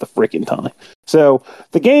exhausted half the freaking time. So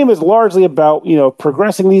the game is largely about,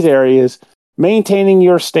 progressing these areas, maintaining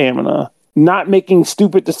your stamina, not making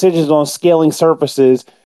stupid decisions on scaling surfaces,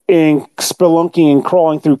 and spelunking and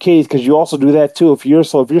crawling through caves, because you also do that too. If you're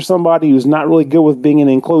somebody who's not really good with being in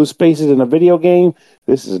enclosed spaces in a video game,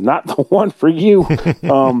 this is not the one for you.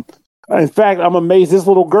 In fact, I'm amazed this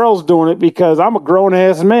little girl's doing it, because I'm a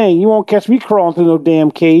grown-ass man. You won't catch me crawling through no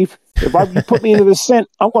damn cave. If you put me into the scent,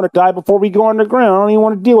 I'm going to die before we go underground. I don't even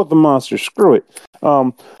want to deal with the monster. Screw it.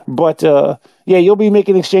 You'll be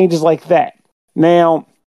making exchanges like that. Now,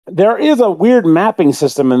 there is a weird mapping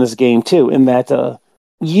system in this game, too, in that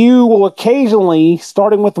you will occasionally,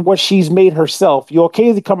 starting with what she's made herself, you'll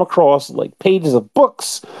occasionally come across like pages of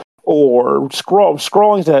books or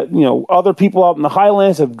scrawlings that other people out in the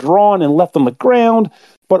highlands have drawn and left on the ground,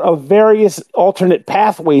 but of various alternate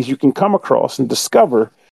pathways you can come across and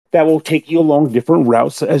discover that will take you along different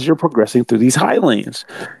routes as you're progressing through these highlands.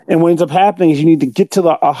 And what ends up happening is you need to get to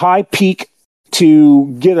a high peak to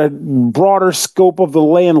get a broader scope of the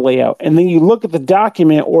land layout, and then you look at the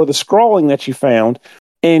document or the scrawling that you found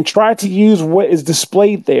and try to use what is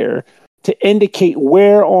displayed there to indicate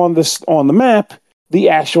where on the map the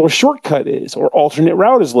actual shortcut is or alternate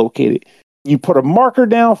route is located. You put a marker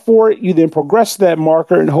down for it, you then progress to that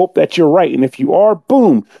marker and hope that you're right. And if you are,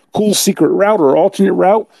 boom, cool secret route or alternate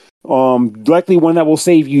route, likely one that will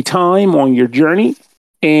save you time on your journey,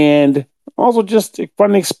 and also just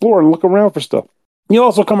fun to explore and look around for stuff. You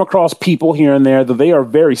also come across people here and there, though they are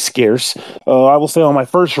very scarce. I will say on my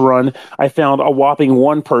first run, I found a whopping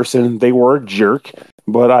one person. They were a jerk,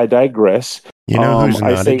 but I digress. You know who's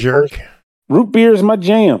not a jerk? Root beer is my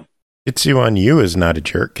jam. Itsu on You is not a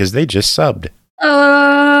jerk because they just subbed.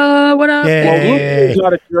 What up? Yay. Well, root beer is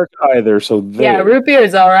not a jerk either, so yeah, root beer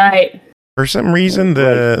is all right. For some reason,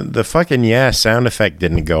 the fucking sound effect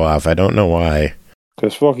didn't go off. I don't know why.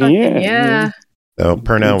 Because fucking yeah. So,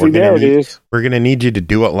 Pernell, we're gonna need you to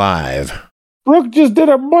do it live. Brooke just did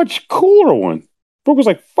a much cooler one. Brooke was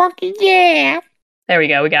like, fucking yeah. There we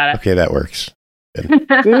go. We got it. Okay, that works.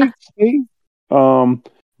 Good. See? As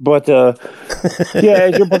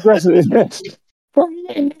you're progressing,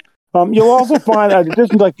 you'll also find, in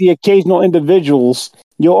addition to like the occasional individuals,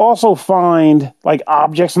 you'll also find like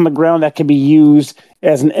objects on the ground that can be used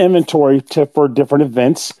as an inventory for different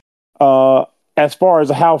events. As far as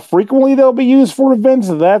how frequently they'll be used for events,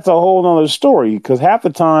 that's a whole nother story, because half the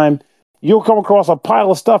time you'll come across a pile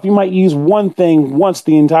of stuff. You might use one thing once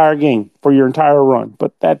the entire game for your entire run,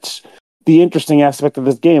 but that's the interesting aspect of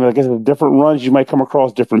this game. I guess with different runs, you might come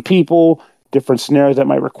across different people, different scenarios that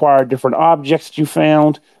might require different objects that you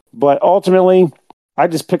found. But ultimately, I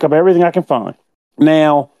just pick up everything I can find.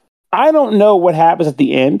 Now, I don't know what happens at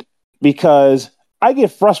the end, because I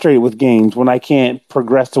get frustrated with games when I can't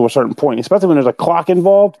progress to a certain point, especially when there's a clock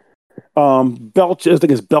involved. I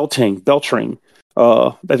think it's Beltring.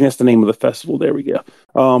 I think that's the name of the festival. There we go.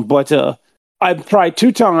 But I've tried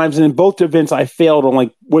 2 times, and in both events, I failed on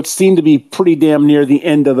like what seemed to be pretty damn near the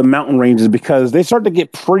end of the mountain ranges because they start to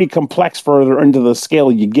get pretty complex further into the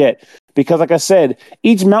scale you get. Because, like I said,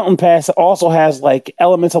 each mountain pass also has like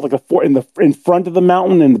elements of like a fort in front of the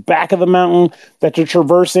mountain and the back of the mountain that you're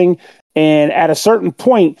traversing. And at a certain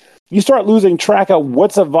point, you start losing track of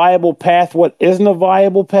what's a viable path, what isn't a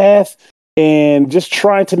viable path, and just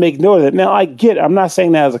trying to make note of it. Now, I'm not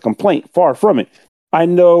saying that as a complaint, far from it. I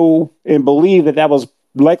know and believe that was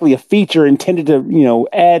likely a feature intended to,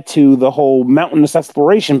 add to the whole mountainous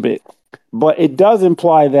exploration bit. But it does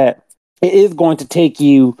imply that it is going to take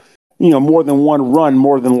you, more than one run,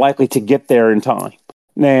 more than likely to get there in time.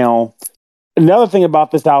 Now, another thing about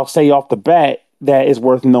this that I'll say off the bat that is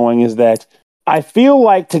worth knowing is that I feel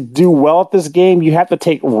like to do well at this game, you have to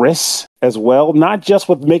take risks as well, not just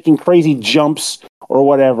with making crazy jumps or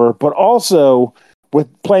whatever, but also with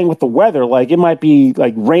playing with the weather. Like it might be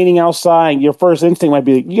like raining outside, and your first instinct might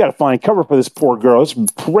be like, you got to find cover for this poor girl. It's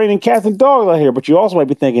raining cats and dogs out here, but you also might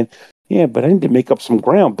be thinking, yeah, but I need to make up some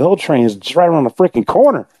ground. Beltran is just right around the freaking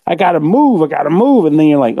corner. I got to move. And then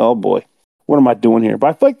you're like, oh boy, what am I doing here? But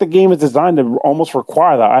I feel like the game is designed to almost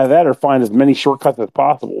require that. Either that or find as many shortcuts as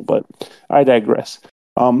possible. But I digress.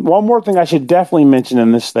 One more thing I should definitely mention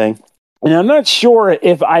in this thing, and I'm not sure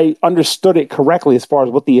if I understood it correctly as far as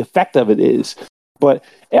what the effect of it is, but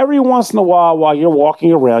every once in a while you're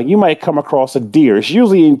walking around, you might come across a deer. It's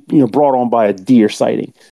usually brought on by a deer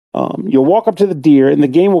sighting. You'll walk up to the deer, and the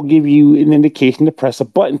game will give you an indication to press a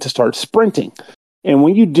button to start sprinting. And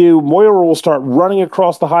when you do, Moira will start running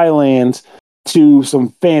across the highlands to some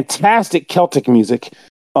fantastic Celtic music.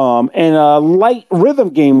 And a light rhythm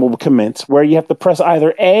game will commence where you have to press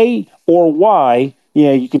either A or Y.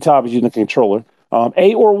 Yeah, you can tell I was using the controller.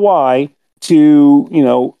 A or Y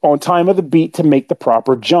to, on time of the beat to make the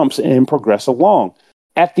proper jumps and progress along.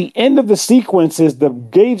 At the end of the sequences, the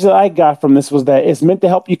gauge that I got from this was that it's meant to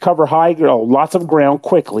help you cover lots of ground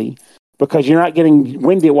quickly because you're not getting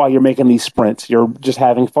winded while you're making these sprints. You're just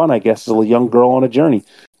having fun, I guess, as a young girl on a journey.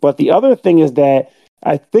 But the other thing is that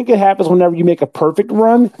I think it happens whenever you make a perfect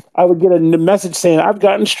run. I would get a message saying, I've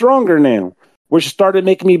gotten stronger now, which started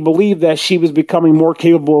making me believe that she was becoming more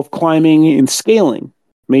capable of climbing and scaling.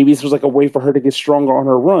 Maybe this was like a way for her to get stronger on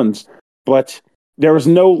her runs. But there was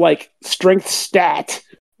no like strength stat,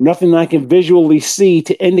 nothing I can visually see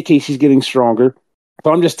to indicate she's getting stronger.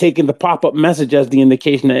 So I'm just taking the pop-up message as the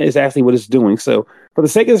indication that is actually what it's doing. So for the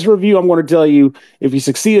sake of this review, I'm going to tell you, if you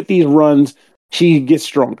succeed at these runs, she gets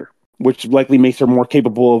stronger, which likely makes her more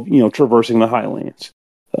capable of, traversing the highlands.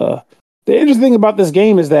 The interesting thing about this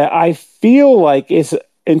game is that I feel like it's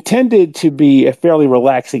intended to be a fairly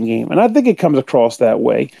relaxing game. And I think it comes across that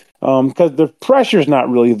way. Because the pressure's not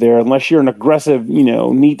really there unless you're an aggressive,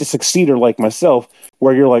 need to succeeder like myself,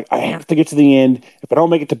 where you're like, I have to get to the end. If I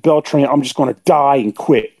don't make it to Beltran, I'm just going to die and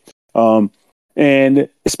quit. And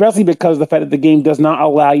especially because of the fact that the game does not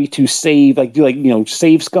allow you to save,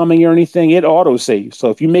 save scumming or anything, it auto saves.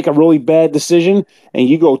 So if you make a really bad decision and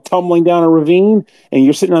you go tumbling down a ravine and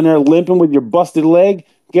you're sitting on there limping with your busted leg,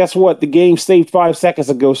 guess what? The game saved 5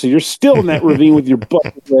 seconds ago. So you're still in that ravine with your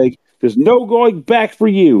busted leg. There's no going back for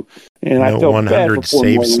you. And I felt 100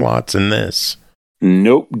 save slots in this.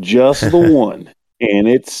 Nope, just the one. And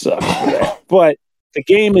it sucks for that. But the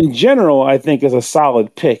game in general, I think, is a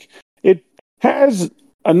solid pick. It has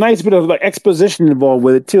a nice bit of like exposition involved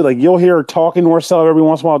with it too. Like you'll hear her talking to herself every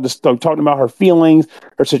once in a while, just talking about her feelings,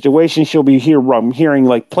 her situation. She'll be hearing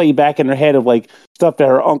like playback in her head of like stuff that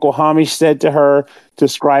her Uncle Hamish said to her,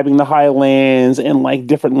 describing the highlands and like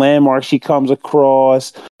different landmarks she comes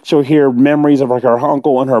across. She'll hear memories of like her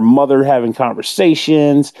uncle and her mother having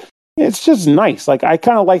conversations. It's just nice. Like I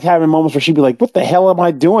kind of like having moments where she'd be like, "What the hell am I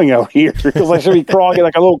doing out here?" Because like she'll be crawling in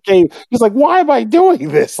like a little cave. She's like, "Why am I doing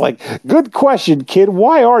this?" Like, good question, kid.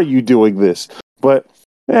 Why are you doing this? But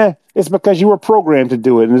it's because you were programmed to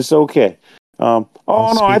do it, and it's okay.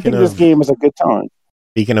 I think this game is a good time.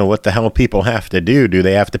 Speaking of what the hell people have to do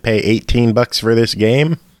they have to pay $18 for this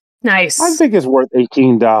game? Nice. I think it's worth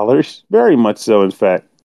 $18. Very much so, in fact.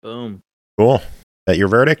 Boom. Cool. Is that your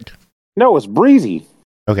verdict? No, it's breezy.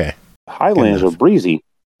 Okay. Highlands are breezy.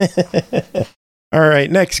 All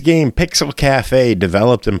right, next game, Pixel Cafe,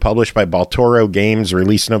 developed and published by Baltoro Games,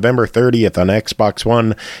 released November 30th on Xbox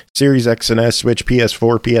One, Series X and S, Switch,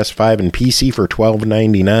 PS4, PS5, and PC for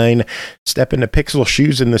 $12.99. Step into Pixel's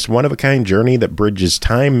shoes in this one-of-a-kind journey that bridges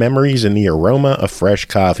time, memories, and the aroma of fresh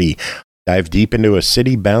coffee. Dive deep into a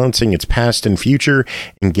city, balancing its past and future,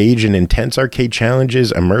 engage in intense arcade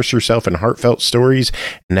challenges, immerse yourself in heartfelt stories,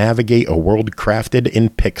 navigate a world crafted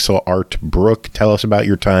in pixel art. Brooke, tell us about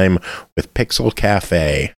your time with Pixel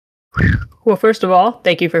Cafe. Well, first of all,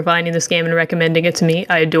 thank you for finding this game and recommending it to me.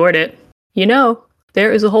 I adored it. You know,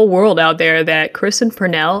 there is a whole world out there that Chris and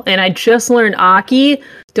Purnell, and I just learned Aki,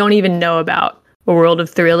 don't even know about. A world of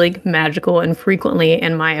thrilling, magical, and frequently,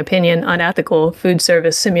 in my opinion, unethical food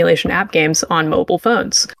service simulation app games on mobile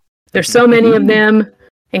phones. There's so many of them,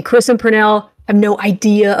 and Chris and Purnell have no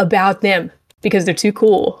idea about them because they're too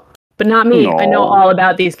cool. But not me. No. I know all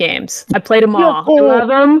about these games. I played them all. I love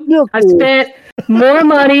them. I've spent more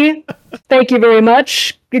money. Thank you very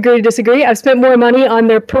much. Agree to disagree. I've spent more money on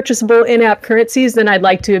their purchasable in-app currencies than I'd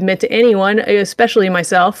like to admit to anyone, especially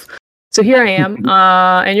myself. So here I am,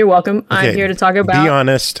 and you're welcome. Okay, I'm here to talk about... Be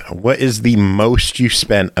honest, what is the most you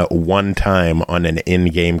spent at one time on an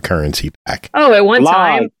in-game currency pack? Oh, at one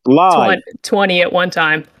time? 20 at one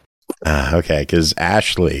time. Okay, because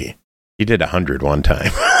Ashley, you did 100 one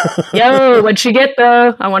time. Yo, what'd she get,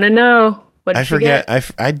 though? I want to know. I forget.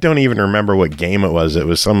 I don't even remember what game it was. It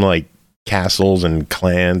was some, like, castles and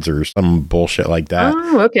clans or some bullshit like that.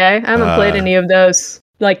 Oh, okay. I haven't played any of those,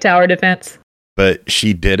 like tower defense. But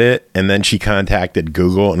she did it, and then she contacted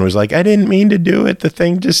Google and was like, I didn't mean to do it. The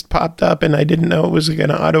thing just popped up, and I didn't know it was going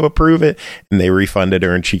to auto-approve it. And they refunded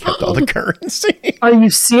her, and she kept all the currency. Are you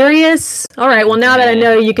serious? All right, well, now that I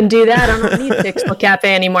know you can do that, I don't need Pixel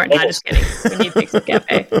Cafe anymore. No, just kidding. We need Pixel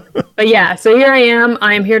Cafe. But yeah, so here I am.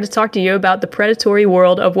 I am here to talk to you about the predatory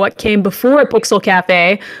world of what came before Pixel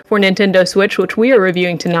Cafe for Nintendo Switch, which we are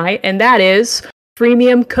reviewing tonight, and that is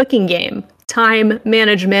freemium cooking game, time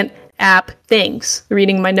management app things.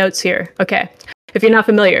 Reading my notes here. Okay. If you're not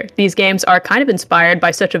familiar, these games are kind of inspired by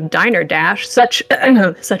such as Diner Dash, not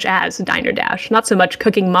so much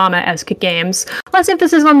Cooking Mama-esque games. Less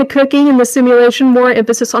emphasis on the cooking and the simulation, more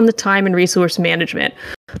emphasis on the time and resource management.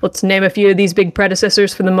 Let's name a few of these big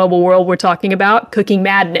predecessors for the mobile world we're talking about. Cooking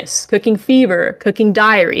Madness, Cooking Fever, Cooking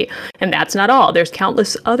Diary. And that's not all. There's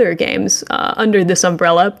countless other games under this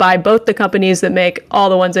umbrella by both the companies that make all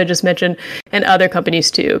the ones I just mentioned and other companies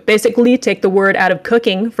too. Basically, take the word out of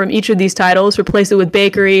cooking from each of these titles, replace it with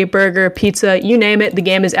bakery, burger, pizza, you name it. The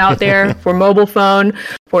game is out there for mobile phone,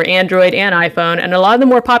 for Android and iPhone, and a lot of the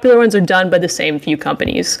more popular ones are done by the same few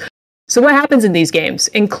companies. So what happens in these games,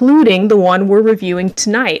 including the one we're reviewing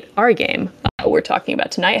tonight, our game we're talking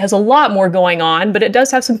about tonight, has a lot more going on, but it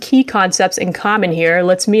does have some key concepts in common here.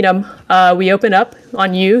 Let's meet them. We open up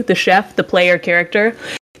on you, the chef, the player character.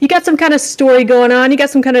 You got some kind of story going on. You got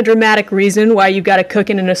some kind of dramatic reason why you've got to cook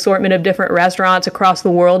in an assortment of different restaurants across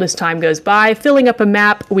the world as time goes by. Filling up a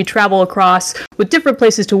map, we travel across with different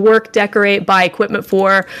places to work, decorate, buy equipment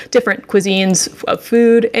for, different cuisines of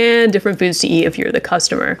food, and different foods to eat if you're the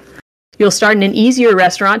customer. You'll start in an easier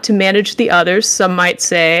restaurant to manage the others, some might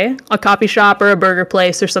say, a coffee shop or a burger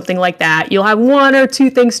place or something like that. You'll have one or two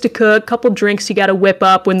things to cook, couple drinks you got to whip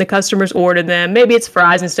up when the customers order them. Maybe it's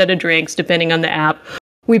fries instead of drinks, depending on the app.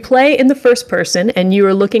 We play in the first person, and you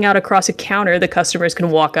are looking out across a counter the customers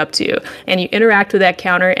can walk up to, and you interact with that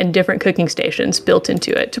counter and different cooking stations built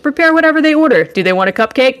into it to prepare whatever they order. Do they want a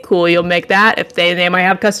cupcake? Cool, you'll make that. If they might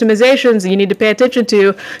have customizations you need to pay attention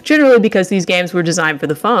to, generally because these games were designed for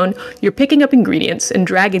the phone, you're picking up ingredients and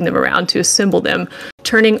dragging them around to assemble them,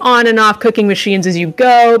 turning on and off cooking machines as you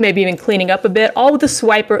go, maybe even cleaning up a bit, all with a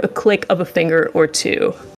swipe or a click of a finger or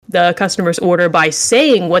two. The customers order by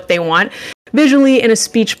saying what they want, visually in a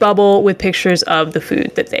speech bubble with pictures of the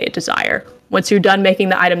food that they desire. Once you're done making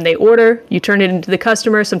the item they order, you turn it into the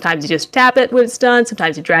customer. Sometimes you just tap it when it's done.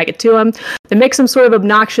 Sometimes you drag it to them. They make some sort of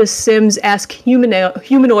obnoxious Sims-esque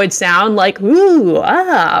humanoid sound like ooh,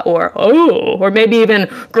 ah, or oh, or maybe even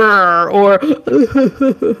grrr, or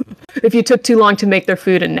if you took too long to make their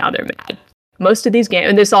food and now they're mad. Most of these games,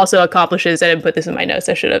 and this also accomplishes, I didn't put this in my notes,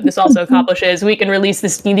 I should have, this also accomplishes, we can release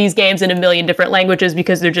these games in a million different languages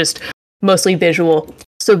because they're just mostly visual,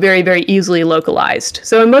 so very, very easily localized.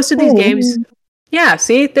 So in most of these games, yeah,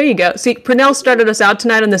 see, there you go. See, Purnell started us out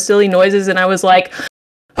tonight on the silly noises, and I was like,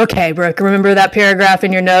 okay, Brooke, remember that paragraph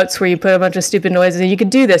in your notes where you put a bunch of stupid noises? You can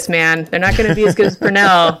do this, man. They're not going to be as good as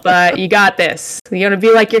Purnell, but you got this. You're going to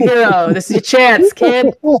be like your hero. This is your chance,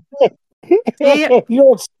 kid.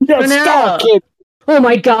 You're stuck, kid. Oh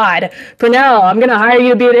my God, Purnell, I'm gonna hire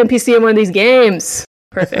you to be an NPC in one of these games.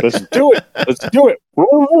 Perfect. Let's do it.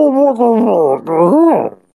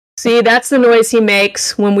 See, that's the noise he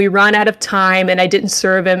makes when we run out of time and I didn't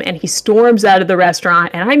serve him and he storms out of the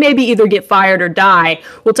restaurant and I maybe either get fired or die.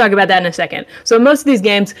 We'll talk about that in a second. So in most of these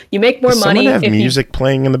games, you make more money. Does someone have music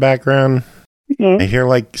playing in the background? I hear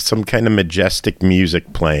like some kind of majestic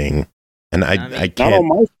music playing, and I Not can't. on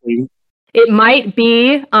my screen. It might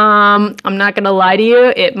be, I'm not going to lie to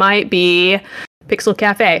you, it might be Pixel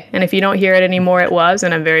Cafe. And if you don't hear it anymore, it was,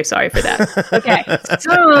 and I'm very sorry for that. Okay,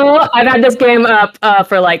 so I've had this game up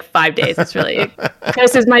for like 5 days. It's really,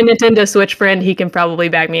 Chris is my Nintendo Switch friend. He can probably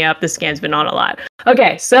back me up. This game's been on a lot.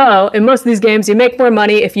 Okay, so in most of these games, you make more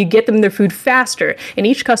money if you get them their food faster. And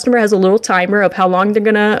each customer has a little timer of how long they're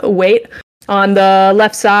going to wait. On the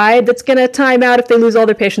left side, that's going to time out if they lose all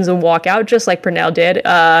their patience and walk out, just like Purnell did.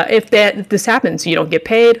 If this happens, you don't get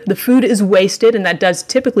paid. The food is wasted, and that does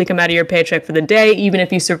typically come out of your paycheck for the day, even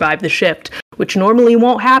if you survive the shift, which normally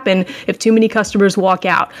won't happen if too many customers walk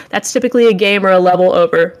out. That's typically a game or a level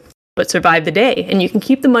over, but survive the day. And you can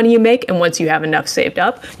keep the money you make, and once you have enough saved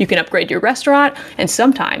up, you can upgrade your restaurant, and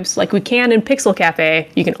sometimes, like we can in Pixel Cafe,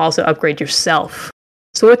 you can also upgrade yourself.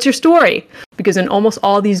 So what's your story? Because in almost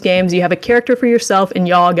all these games, you have a character for yourself and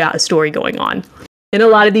y'all got a story going on. In a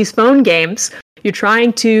lot of these phone games, you're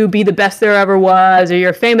trying to be the best there ever was, or you're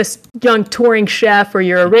a famous young touring chef, or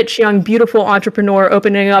you're a rich, young, beautiful entrepreneur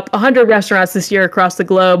opening up 100 restaurants this year across the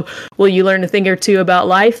globe. Will you learn a thing or two about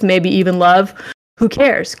life, maybe even love? Who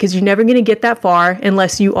cares? Because you're never going to get that far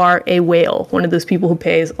unless you are a whale, one of those people who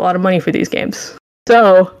pays a lot of money for these games.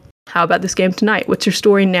 So how about this game tonight? What's your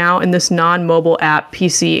story now in this non-mobile app,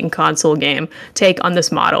 PC, and console game? Take on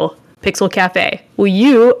this model, Pixel Cafe. Well,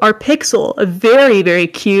 you are Pixel, a very, very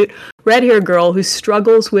cute red-haired girl who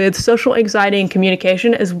struggles with social anxiety and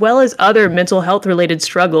communication, as well as other mental health-related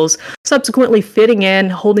struggles, subsequently fitting in,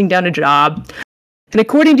 holding down a job. And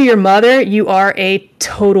according to your mother, you are a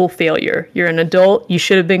total failure. You're an adult. You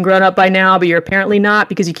should have been grown up by now, but you're apparently not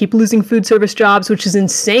because you keep losing food service jobs, which is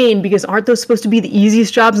insane because aren't those supposed to be the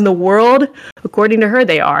easiest jobs in the world? According to her,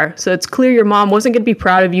 they are. So it's clear your mom wasn't going to be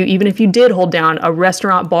proud of you even if you did hold down a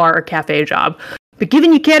restaurant, bar, or cafe job. But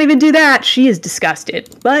given you can't even do that, she is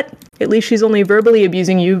disgusted. But at least she's only verbally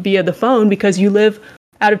abusing you via the phone because you live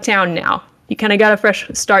out of town now. You kind of got a fresh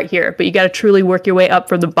start here, but you got to truly work your way up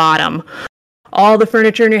from the bottom. All the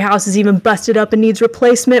furniture in your house is even busted up and needs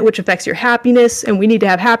replacement, which affects your happiness, and we need to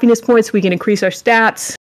have happiness points so we can increase our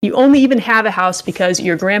stats. You only even have a house because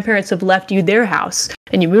your grandparents have left you their house,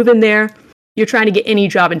 and you move in there. You're trying to get any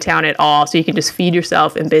job in town at all so you can just feed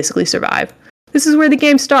yourself and basically survive. This is where the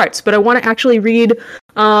game starts, but I want to actually read,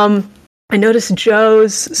 I noticed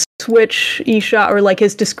Joe's Switch eShop, or like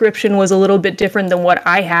his description was a little bit different than what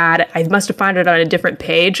I had. I must have found it on a different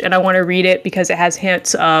page, and I want to read it because it has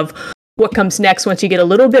hints of what comes next once you get a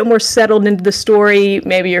little bit more settled into the story.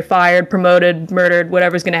 Maybe you're fired, promoted, murdered,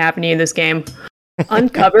 whatever's going to happen to you in this game.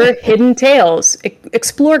 Uncover hidden tales.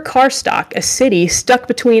 Explore Karstock, a city stuck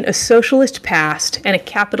between a socialist past and a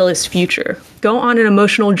capitalist future. Go on an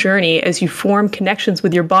emotional journey as you form connections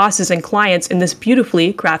with your bosses and clients in this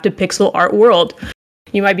beautifully crafted pixel art world.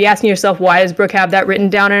 You might be asking yourself, why does Brooke have that written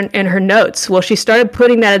down in her notes? Well, she started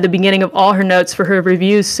putting that at the beginning of all her notes for her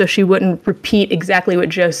reviews so she wouldn't repeat exactly what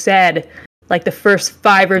Joe said. Like the first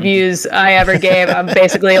 5 reviews I ever gave, I'm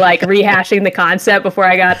basically like rehashing the concept before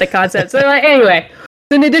I got the concept. So anyway,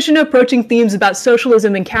 in addition to approaching themes about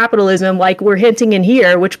socialism and capitalism like we're hinting in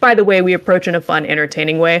here, which by the way, we approach in a fun,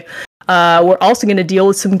 entertaining way, we're also going to deal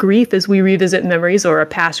with some grief as we revisit memories or our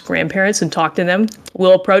past grandparents and talk to them.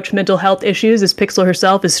 We'll approach mental health issues as Pixel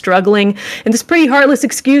herself is struggling in this pretty heartless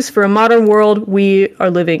excuse for a modern world we are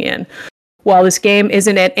living in. While this game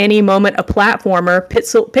isn't at any moment a platformer,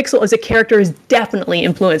 Pixel as a character is definitely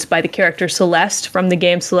influenced by the character Celeste from the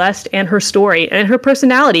game Celeste and her story and her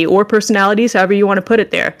personality, or personalities, however you want to put it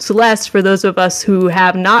there. Celeste, for those of us who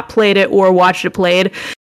have not played it or watched it played,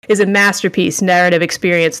 is a masterpiece narrative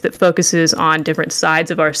experience that focuses on different sides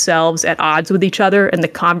of ourselves at odds with each other and the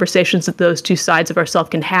conversations that those two sides of ourselves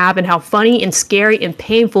can have and how funny and scary and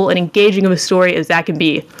painful and engaging of a story as that can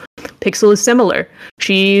be. Pixel is similar.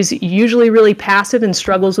 She's usually really passive and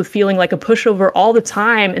struggles with feeling like a pushover all the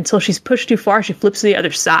time until she's pushed too far, she flips to the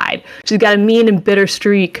other side. She's got a mean and bitter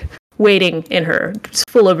streak waiting in her, just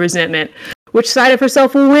full of resentment. Which side of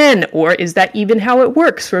herself will win? Or is that even how it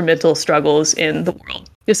works for mental struggles in the world?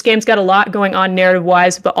 This game's got a lot going on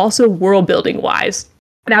narrative-wise, but also world-building-wise.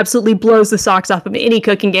 It absolutely blows the socks off of any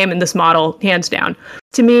cooking game in this model, hands down.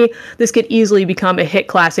 To me, this could easily become a hit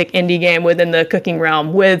classic indie game within the cooking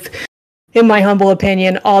realm, with in my humble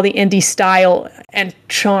opinion, all the indie style and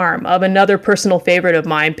charm of another personal favorite of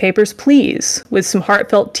mine, Papers, Please, with some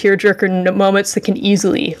heartfelt tearjerker moments that can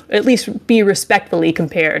easily, at least be respectfully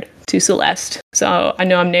compared to Celeste. So I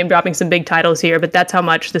know I'm name dropping some big titles here, but that's how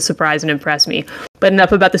much this surprised and impressed me. But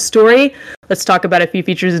enough about the story. Let's talk about a few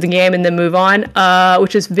features of the game and then move on,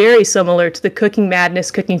 which is very similar to the cooking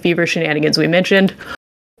madness, cooking fever shenanigans we mentioned.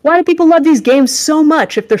 Why do people love these games so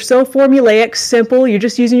much if they're so formulaic, simple, you're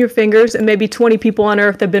just using your fingers, and maybe 20 people on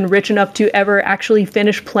Earth have been rich enough to ever actually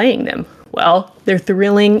finish playing them? Well, they're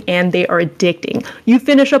thrilling and they are addicting. You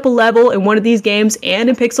finish up a level in one of these games and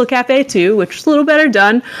in Pixel Cafe too, which is a little better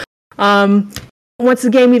done. Once the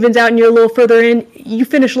game evens out and you're a little further in, you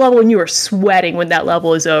finish a level and you are sweating when that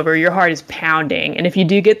level is over. Your heart is pounding. And if you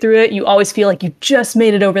do get through it, you always feel like you just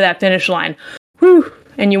made it over that finish line. Whew.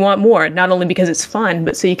 And you want more, not only because it's fun,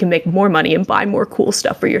 but so you can make more money and buy more cool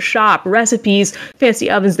stuff for your shop. Recipes,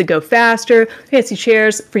 fancy ovens that go faster, fancy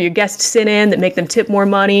chairs for your guests to sit in that make them tip more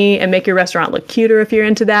money and make your restaurant look cuter if you're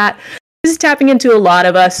into that. This is tapping into a lot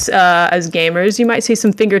of us as gamers. You might see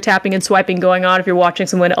some finger tapping and swiping going on if you're watching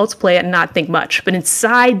someone else play it and not think much. But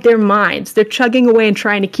inside their minds, they're chugging away and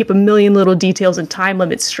trying to keep a million little details and time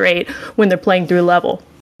limits straight when they're playing through a level.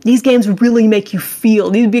 These games really make you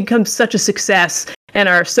feel. These become such a success and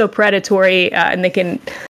are so predatory, and they can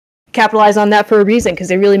capitalize on that for a reason because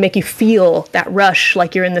they really make you feel that rush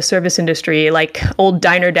like you're in the service industry, like old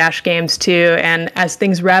Diner Dash games too. And as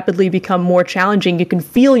things rapidly become more challenging, you can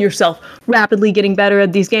feel yourself rapidly getting better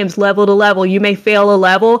at these games, level to level. You may fail a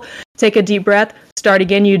level, take a deep breath, start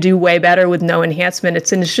again, you do way better with no enhancement.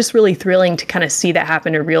 It's just really thrilling to kind of see that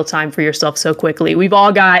happen in real time for yourself so quickly. We've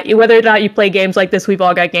all got, whether or not you play games like this, we've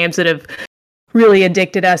all got games that have really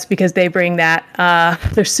addicted us because they bring that.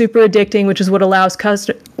 They're super addicting, which is what allows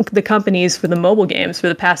the companies for the mobile games for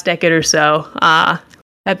the past decade or so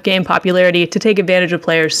have gained popularity to take advantage of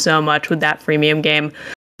players so much with that freemium game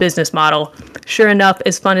business model. Sure enough,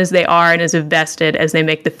 as fun as they are and as invested as they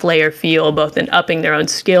make the player feel, both in upping their own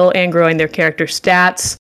skill and growing their character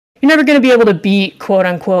stats, you're never going to be able to beat, quote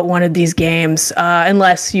unquote, one of these games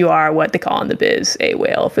unless you are what they call in the biz a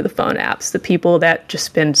whale for the phone apps, the people that just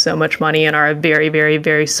spend so much money and are a very, very,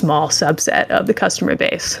 very small subset of the customer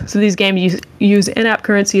base. So these games use in-app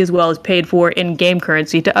currency as well as paid for in-game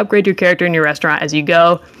currency to upgrade your character in your restaurant as you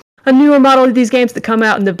go. A newer model of these games that come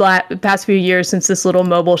out in the past few years since this little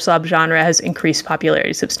mobile subgenre has increased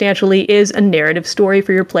popularity substantially is a narrative story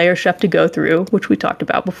for your player chef to go through, which we talked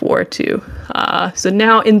about before too. So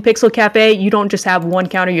now in Pixel Cafe, you don't just have one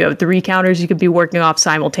counter, you have 3 counters you could be working off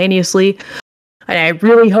simultaneously. And I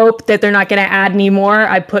really hope that they're not going to add any more.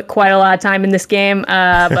 I put quite a lot of time in this game,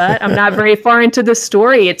 but I'm not very far into the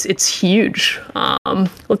story. It's huge.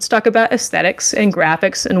 Let's talk about aesthetics and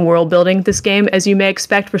graphics and world building. This game, as you may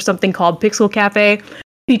expect for something called Pixel Cafe,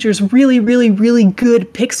 features really, really, really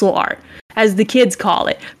good pixel art, as the kids call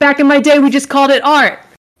it. Back in my day, we just called it art.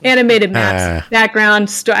 Animated maps,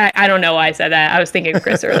 background, I don't know why I said that. I was thinking of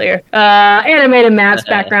Chris earlier. Animated maps,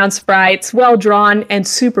 background sprites, well drawn and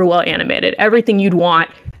super well animated. Everything you'd want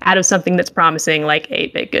out of something that's promising like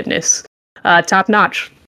 8-bit goodness. Top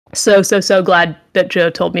notch. So glad that Joe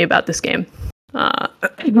told me about this game.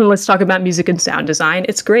 Let's talk about music and sound design.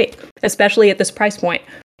 It's great, especially at this price point.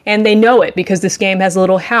 And they know it because this game has a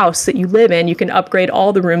little house that you live in. You can upgrade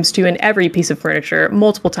all the rooms to and every piece of furniture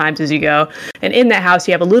multiple times as you go. And in that house,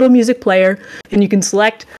 you have a little music player and you can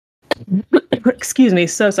select... Excuse me,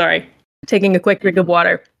 so sorry. Taking a quick drink of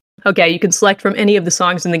water. Okay, you can select from any of the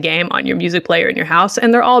songs in the game on your music player in your house,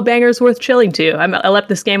 and they're all bangers worth chilling to. I left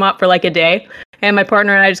this game up for like a day, and my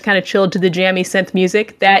partner and I just kind of chilled to the jammy synth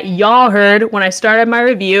music that y'all heard when I started my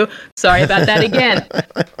review. Sorry about that again.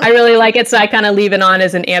 I really like it, so I kind of leave it on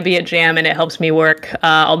as an ambient jam, and it helps me work,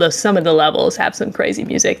 although some of the levels have some crazy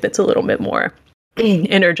music that's a little bit more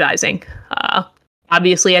energizing.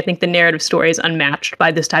 Obviously, I think the narrative story is unmatched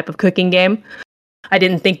by this type of cooking game. I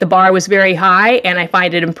didn't think the bar was very high, and I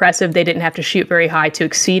find it impressive they didn't have to shoot very high to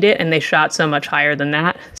exceed it, and they shot so much higher than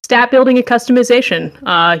that. Stat building and customization.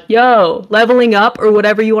 Leveling up, or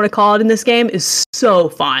whatever you want to call it in this game, is so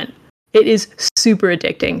fun. It is super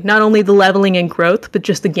addicting. Not only the leveling and growth, but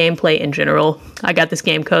just the gameplay in general. I got this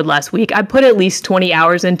game code last week. I put at least 20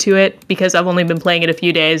 hours into it because I've only been playing it a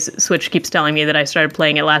few days. Switch keeps telling me that I started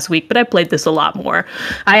playing it last week, but I played this a lot more.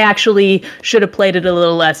 I actually should have played it a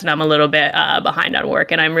little less, and I'm a little bit behind on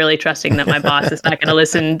work, and I'm really trusting that my boss is not going to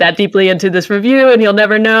listen that deeply into this review, and he'll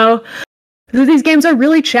never know. These games are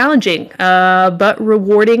really challenging, but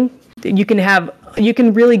rewarding. You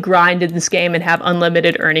can really grind in this game and have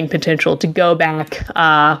unlimited earning potential to go back.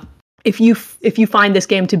 If you find this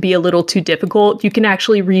game to be a little too difficult, you can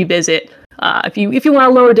actually revisit If you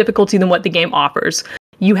want a lower difficulty than what the game offers,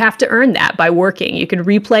 you have to earn that by working. You can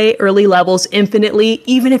replay early levels infinitely,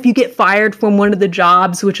 even if you get fired from one of the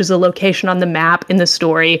jobs, which is a location on the map in the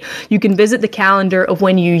story. You can visit the calendar of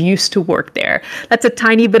when you used to work there. That's a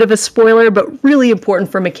tiny bit of a spoiler, but really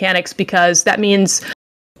important for mechanics, because that means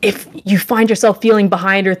if you find yourself feeling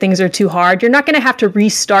behind or things are too hard, you're not going to have to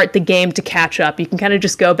restart the game to catch up. You can kind of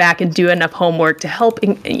just go back and do enough homework to help,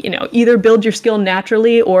 either build your skill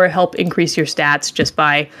naturally or help increase your stats just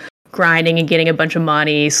by grinding and getting a bunch of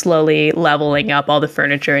money, slowly leveling up all the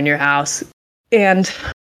furniture in your house and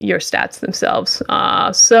your stats themselves.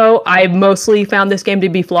 So I mostly found this game to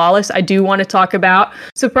be flawless. I do want to talk about,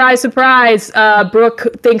 surprise, Brooke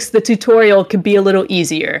thinks the tutorial could be a little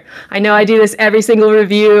easier. I know I do this every single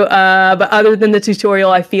review, but other than the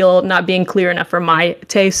tutorial, I feel not being clear enough for my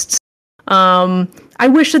tastes. I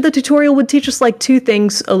wish that the tutorial would teach us like two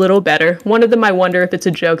things a little better. One of them, I wonder if it's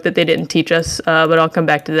a joke that they didn't teach us, but I'll come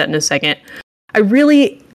back to that in a second.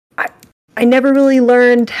 I never really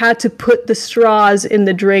learned how to put the straws in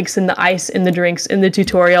the drinks and the ice in the drinks in the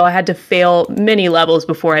tutorial. I had to fail many levels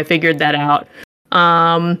before I figured that out.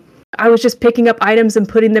 I was just picking up items and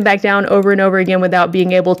putting them back down over and over again without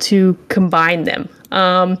being able to combine them.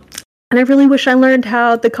 And I really wish I learned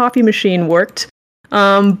how the coffee machine worked.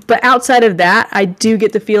 But outside of that, I do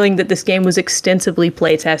get the feeling that this game was extensively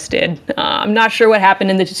play tested. I'm not sure what happened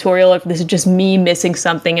in the tutorial, if this is just me missing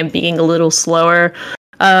something and being a little slower.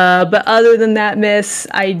 But other than that miss,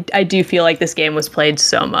 I do feel like this game was played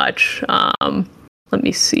so much. Let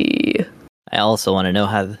me see. I also want to know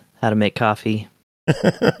how to make coffee.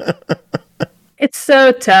 It's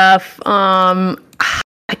so tough.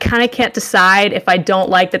 I kind of can't decide if I don't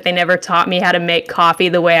like that they never taught me how to make coffee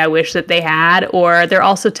the way I wish that they had, or they're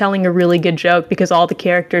also telling a really good joke because all the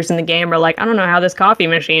characters in the game are like, I don't know how this coffee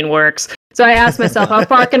machine works. So I asked myself, how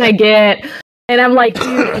far can I get? And I'm like,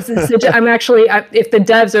 dude, if the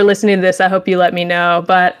devs are listening to this, I hope you let me know.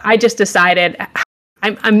 But I just decided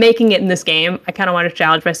I'm making it in this game. I kind of want to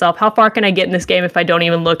challenge myself. How far can I get in this game if I don't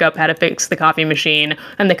even look up how to fix the coffee machine?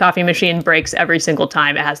 And the coffee machine breaks every single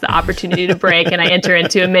time it has the opportunity to break, and I enter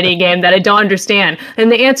into a mini game that I don't understand.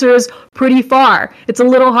 And the answer is pretty far. It's a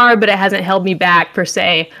little hard, but it hasn't held me back per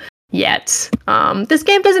se yet. This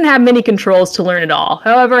game doesn't have many controls to learn at all.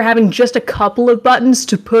 However, having just a couple of buttons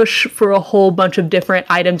to push for a whole bunch of different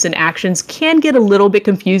items and actions can get a little bit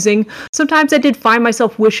confusing. Sometimes I did find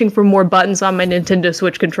myself wishing for more buttons on my Nintendo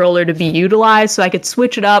Switch controller to be utilized so I could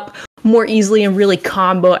switch it up more easily and really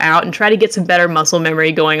combo out and try to get some better muscle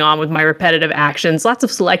memory going on with my repetitive actions. Lots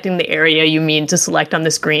of selecting the area you mean to select on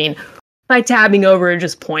the screen by tabbing over or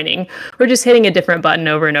just pointing, or just hitting a different button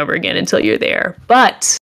over and over again until you're there.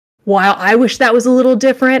 But while I wish that was a little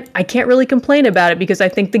different, I can't really complain about it because I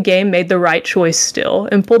think the game made the right choice still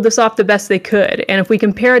and pulled this off the best they could. And if we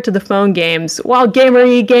compare it to the phone games, while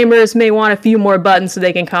gamers may want a few more buttons so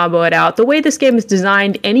they can combo it out, the way this game is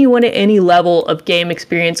designed, anyone at any level of game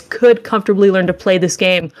experience could comfortably learn to play this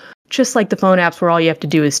game, just like the phone apps where all you have to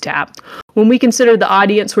do is tap. When we consider the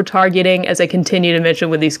audience we're targeting, as I continue to mention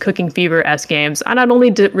with these Cooking Fever-esque games, I not only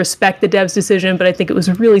respect the devs' decision, but I think it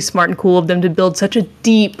was really smart and cool of them to build such a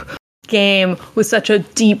deep game with such a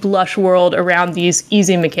deep, lush world around these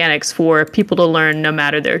easy mechanics for people to learn no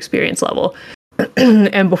matter their experience level.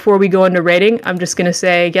 And before we go into rating, I'm just going to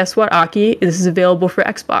say, guess what, Aki? This is available for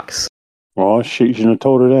Xbox. Oh, shit, you shouldn't have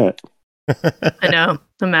told her that. I know.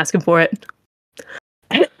 I'm asking for it.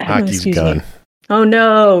 Aki's gone. Oh,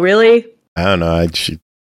 no. Really? I don't know.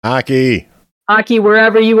 Aki,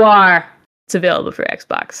 wherever you are, it's available for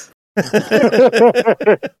Xbox.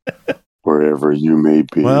 Wherever you may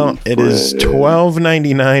be. Well, it is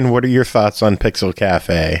 $12.99. What are your thoughts on Pixel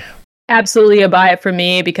Cafe? Absolutely a buy it for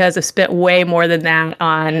me because I spent way more than that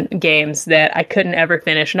on games that I couldn't ever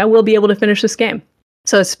finish, and I will be able to finish this game.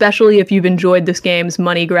 So especially if you've enjoyed this game's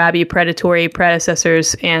money-grabby, predatory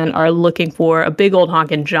predecessors and are looking for a big old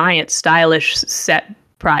honkin' giant stylish set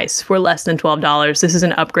price for less than $12, this is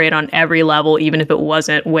an upgrade on every level, even if it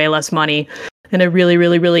wasn't way less money. And I really,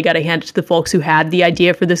 really, really got to hand it to the folks who had the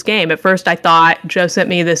idea for this game. At first, I thought Joe sent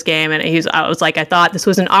me this game, and I thought this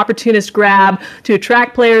was an opportunist grab to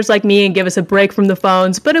attract players like me and give us a break from the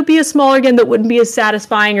phones, but it'd be a smaller game that wouldn't be as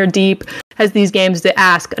satisfying or deep as these games that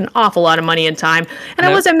ask an awful lot of money and time. And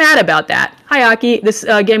I wasn't mad about that. Hi, Aki. This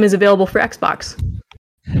game is available for Xbox.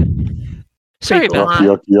 Sorry about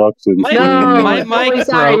that. My mic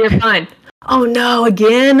sorry, broke. You're fine. Oh no,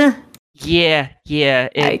 again? Yeah.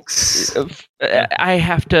 I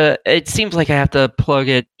have to. It seems like I have to plug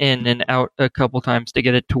it in and out a couple times to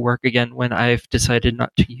get it to work again when I've decided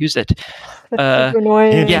not to use it. That's super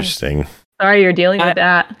annoying. Interesting. Sorry, you're dealing with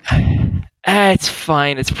that. It's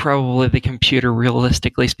fine. It's probably the computer,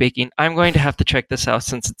 realistically speaking. I'm going to have to check this out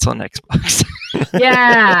since it's on Xbox.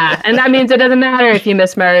 Yeah, and that means it doesn't matter if you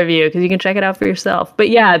miss my review because you can check it out for yourself. But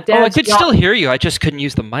yeah, devs, I could still hear you. I just couldn't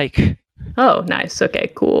use the mic. Oh, nice.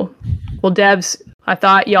 Okay, cool. Well, devs, I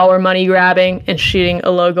thought y'all were money grabbing and shooting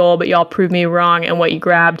a low goal, but y'all proved me wrong, and what you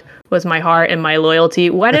grabbed was my heart and my loyalty.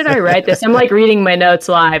 Why did I write this? I'm like reading my notes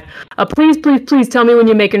live. Please tell me when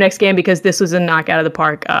you make your next game, because this was a knockout of the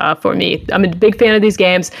park for me. I'm a big fan of these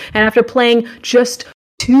games, and after playing just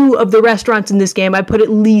 2 of the restaurants in this game, I put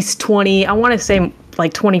at least 20, I want to say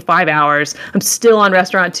like 25 hours. I'm still on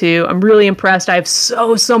Restaurant 2. I'm really impressed. I have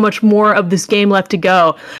so much more of this game left to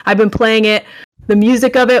go. I've been playing it, the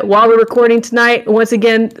music of it, while we're recording tonight. Once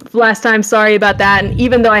again, last time, sorry about that. And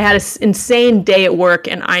even though I had an insane day at work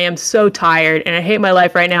and I am so tired and I hate my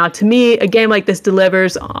life right now, to me, a game like this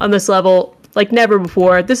delivers on this level like never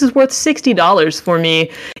before. This is worth $60 for me.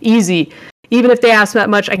 Easy. Even if they ask that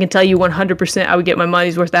much, I can tell you 100% I would get my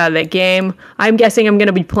money's worth out of that game. I'm guessing I'm going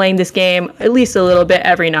to be playing this game at least a little bit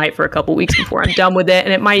every night for a couple weeks before I'm done with it,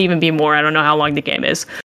 and it might even be more. I don't know how long the game is.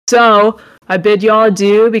 So I bid y'all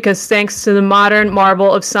adieu, because thanks to the modern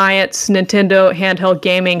marvel of science, Nintendo handheld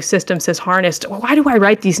gaming systems has harnessed... Why do I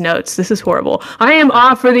write these notes? This is horrible. I am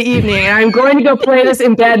off for the evening, and I'm going to go play this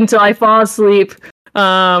in bed until I fall asleep.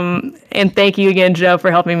 And thank you again, Joe,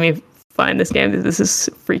 for helping me find this game. This is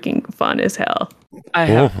freaking fun as hell. I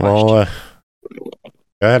have a question. Well,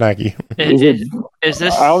 go ahead, Aki. Is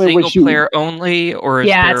this single player only, or is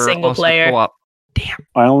there it's single also player. co-op? Damn.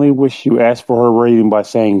 I only wish you asked for her rating by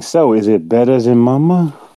saying, so is it better than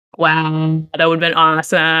Mama? Wow, that would have been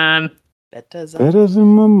awesome. Better than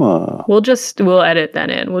Mama. We'll edit that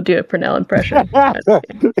in. We'll do a Purnell impression. My Brooke,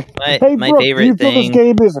 favorite you feel thing. this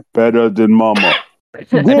game is better than Mama.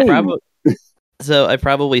 I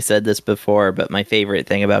probably said this before, but my favorite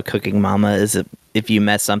thing about Cooking Mama is if you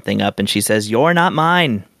mess something up and she says, "You're not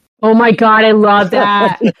mine." Oh my god, I love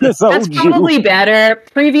that. That's probably better.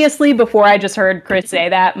 Previously, before I just heard Chris say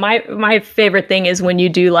that, my favorite thing is when you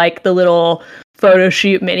do like the little photo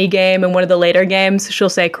shoot mini game in one of the later games. She'll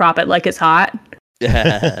say, "Crop it like it's hot."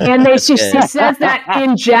 And she says that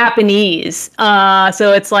in Japanese.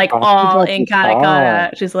 So it's like all in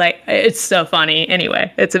katakana. She's like, it's so funny.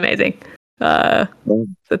 Anyway, it's amazing. So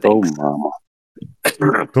thanks. Mama.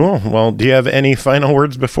 Cool. Well, do you have any final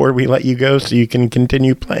words before we let you go so you can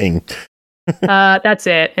continue playing? That's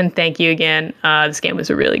it. And thank you again. This game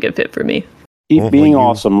was a really good fit for me. Keep being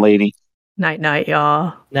awesome, lady. Night,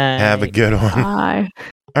 y'all. Night. Have a good one. Bye.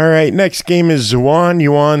 All right, next game is Zhuan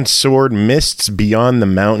Yuan Sword Mists Beyond the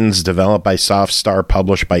Mountains, developed by Softstar,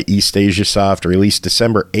 published by East Asia Soft, released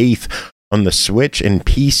December 8th on the Switch and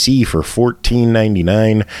PC for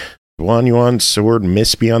 $14.99. Zhuan Yuan Sword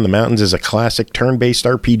Mists Beyond the Mountains is a classic turn-based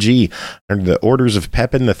RPG. Under the orders of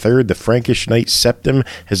Pepin III, the Frankish knight Septim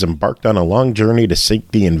has embarked on a long journey to seek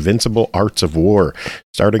the invincible arts of war.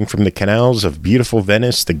 Starting from the canals of beautiful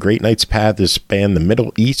Venice, the Great Knight's path has spanned the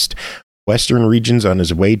Middle East, Western regions on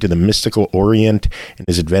his way to the mystical Orient. In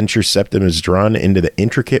his adventure, Septim is drawn into the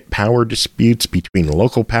intricate power disputes between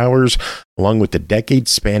local powers, along with the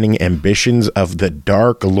decade-spanning ambitions of the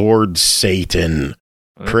Dark Lord Satan.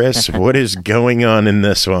 Chris, what is going on in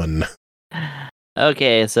this one?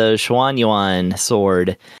 Okay, so Zhuan Yuan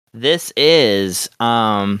Sword. This is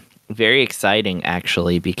very exciting,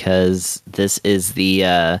 actually, because this is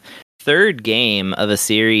the third game of a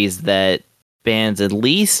series that spans at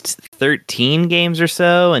least 13 games or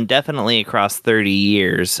so, and definitely across 30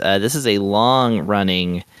 years. This is a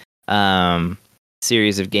long-running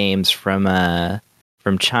series of games from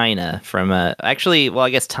China, actually, well,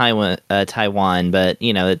 I guess Taiwan, but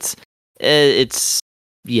it's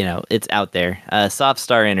out there.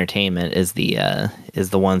 Softstar Entertainment is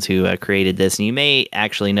the ones who created this, and you may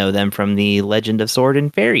actually know them from the Legend of Sword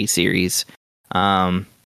and Fairy series.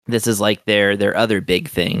 This is like their other big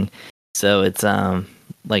thing. So it's like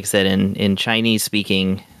I said, in Chinese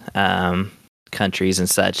speaking countries and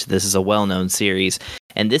such, this is a well-known series.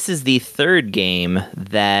 And this is the third game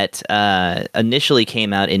that initially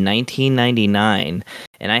came out in 1999.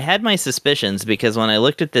 And I had my suspicions because when I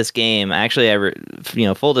looked at this game, actually,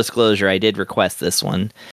 full disclosure, I did request this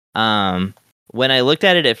one. When I looked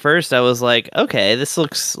at it at first, I was like, okay, this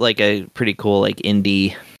looks like a pretty cool, like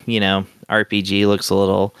indie, RPG. Looks a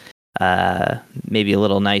little, maybe a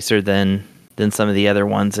little nicer than some of the other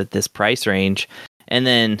ones at this price range. And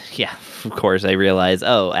then, yeah, of course, I realized,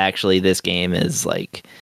 oh, actually, this game is like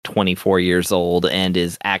 24 years old and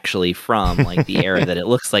is actually from like the era that it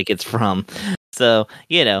looks like it's from. So,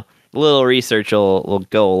 a little research will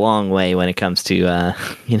go a long way when it comes to,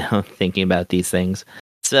 thinking about these things.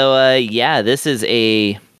 So, yeah, this is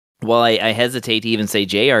a... Well, I hesitate to even say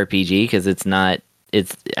JRPG because it's not...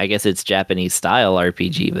 I guess it's Japanese style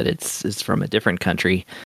RPG, but it's from a different country.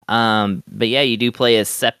 But yeah, you do play as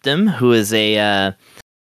Septim, who is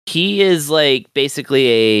he is like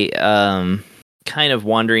basically a kind of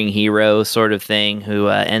wandering hero sort of thing who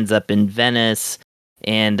ends up in Venice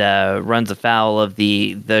and runs afoul of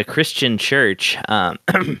the Christian church. So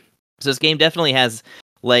this game definitely has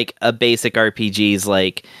like a basic RPG's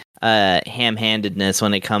like ham-handedness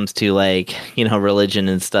when it comes to like, you know, religion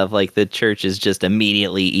and stuff. Like the church is just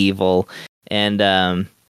immediately evil, and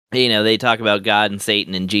you know, they talk about God and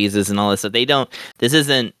Satan and Jesus and all this stuff. This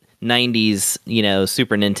isn't 90s, you know,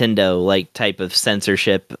 Super Nintendo like type of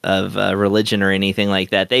censorship of religion or anything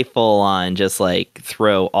like that. They full on just like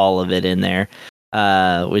throw all of it in there,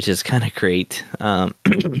 which is kind of great.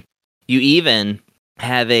 You even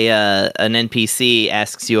have an NPC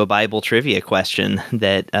asks you a Bible trivia question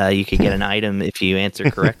that you could get an item if you answer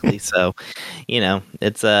correctly. So, you know,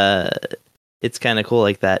 it's kind of cool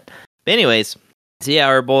like that. But anyways, so yeah,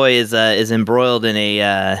 our boy is embroiled in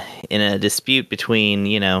a dispute between,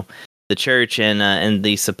 you know, the church and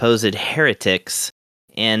the supposed heretics,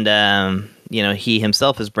 and you know, he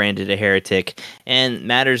himself is branded a heretic, and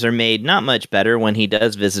matters are made not much better when he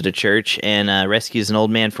does visit a church and rescues an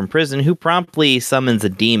old man from prison who promptly summons a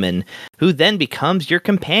demon, who then becomes your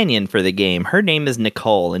companion for the game. Her name is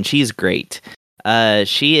Nicole, and she's great.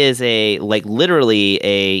 She is literally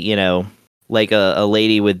a, you know, like a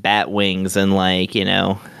lady with bat wings and like, you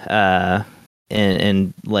know,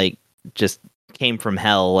 and like just came from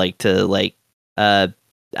hell, like to like,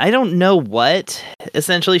 I don't know what.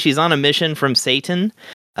 Essentially, she's on a mission from Satan.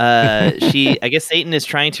 I guess Satan is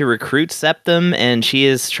trying to recruit Septim, and she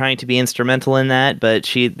is trying to be instrumental in that. But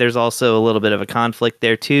there's also a little bit of a conflict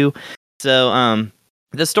there too. So,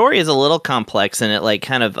 the story is a little complex, and it like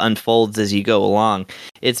kind of unfolds as you go along.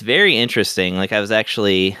 It's very interesting. Like I was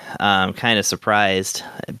actually kind of surprised,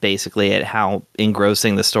 basically, at how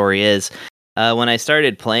engrossing the story is. When I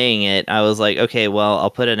started playing it, I was like, okay, well,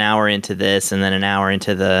 I'll put an hour into this, and then an hour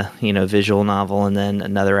into the, you know, visual novel, and then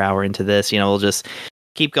another hour into this. You know, we'll just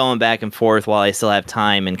keep going back and forth while I still have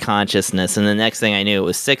time and consciousness. And the next thing I knew, it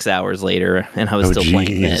was 6 hours later, and I was still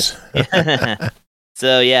playing this.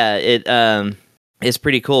 So yeah, it's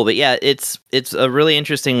pretty cool. But yeah, it's a really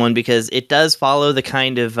interesting one because it does follow the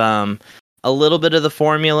kind of a little bit of the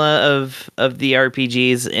formula of the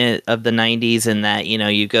RPGs of the 90s, in that, you know,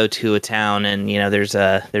 you go to a town and, you know, there's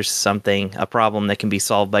a problem that can be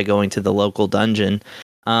solved by going to the local dungeon.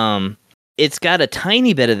 It's got a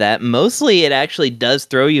tiny bit of that. Mostly it actually does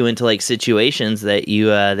throw you into like situations that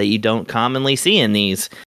you don't commonly see in these,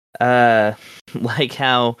 like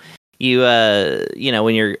how you you know,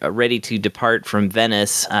 when you're ready to depart from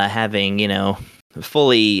Venice, having, you know,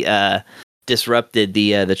 fully disrupted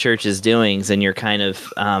the church's doings, and you're kind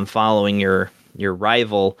of following your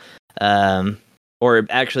rival, or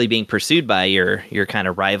actually being pursued by your kind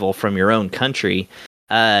of rival from your own country.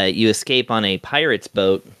 You escape on a pirate's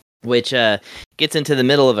boat, which gets into the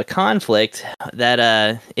middle of a conflict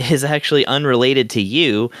that is actually unrelated to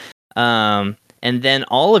you. And then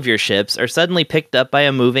all of your ships are suddenly picked up by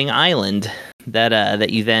a moving island that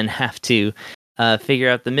you then have to figure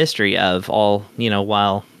out the mystery of, all, you know,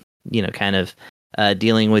 while, you know, kind of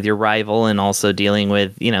dealing with your rival and also dealing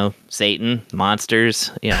with, you know, Satan,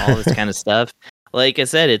 monsters, you know, all this kind of stuff. Like I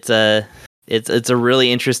said, it's a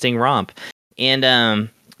really interesting romp. And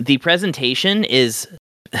the presentation is,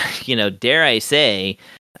 you know, dare I say,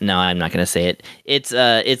 no, I'm not going to say it.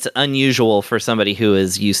 It's unusual for somebody who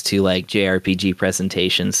is used to like JRPG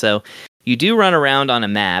presentations. So you do run around on a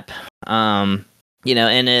map, you know,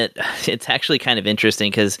 and it's actually kind of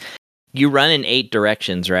interesting because you run in 8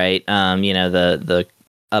 directions, right? You know, the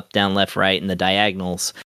up, down, left, right, and the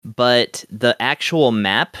diagonals. But the actual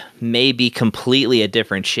map may be completely a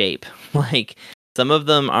different shape. Like, some of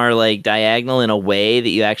them are like diagonal in a way that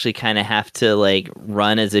you actually kind of have to like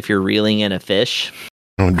run as if you're reeling in a fish.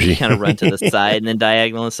 Oh, gee. You kind of run to the side and then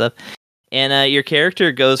diagonal and stuff. And your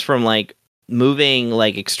character goes from like moving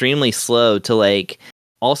like extremely slow to like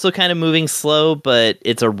also kind of moving slow, but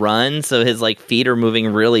it's a run, so his like feet are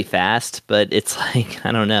moving really fast, but it's like,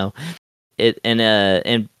 I don't know.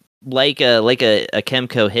 And like a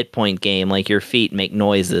Kemco hit point game, like your feet make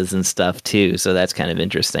noises and stuff too, so that's kind of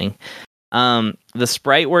interesting. The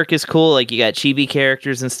sprite work is cool, like you got chibi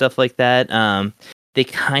characters and stuff like that. They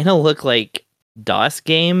kind of look like DOS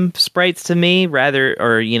game sprites to me,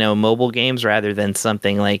 or you know, mobile games, rather than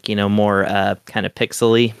something like, you know, more kind of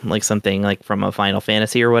pixely, like something like from a Final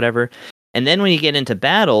Fantasy or whatever. And then when you get into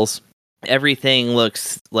battles, everything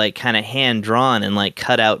looks like kind of hand drawn and like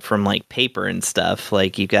cut out from like paper and stuff.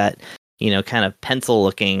 Like you got, kind of pencil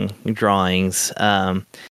looking drawings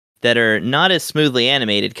that are not as smoothly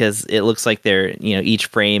animated because it looks like they're, each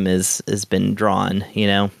frame has been drawn,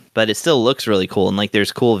 but it still looks really cool. And like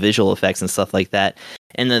there's cool visual effects and stuff like that.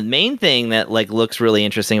 And the main thing that like looks really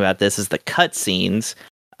interesting about this is the cutscenes.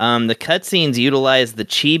 The cutscenes utilize the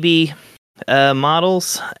chibi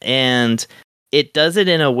models, and it does it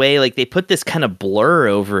in a way like they put this kind of blur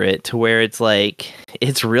over it to where it's like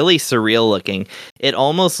it's really surreal looking. It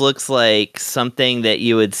almost looks like something that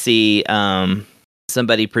you would see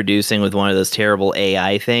somebody producing with one of those terrible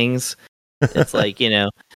AI things. It's like,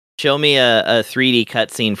 show me a 3D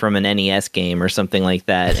cutscene from an NES game or something like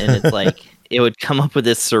that, and it's like it would come up with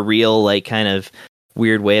this surreal, like kind of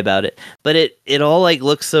weird way about it. But it all like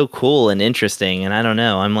looks so cool and interesting, and I don't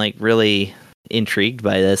know, I'm like really intrigued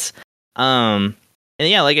by this. And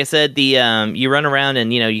yeah, like I said, the you run around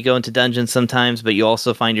and you go into dungeons sometimes, but you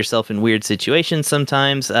also find yourself in weird situations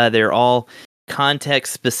sometimes. They're all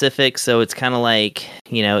context specific, so it's kind of like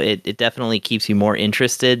it definitely keeps you more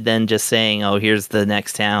interested than just saying, oh, here's the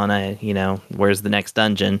next town, where's the next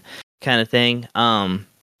dungeon kind of thing.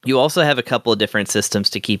 You also have a couple of different systems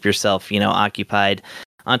to keep yourself occupied,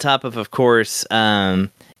 on top of course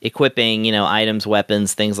equipping items,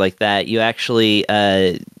 weapons, things like that. You actually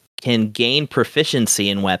can gain proficiency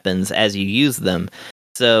in weapons as you use them.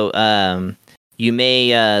 So you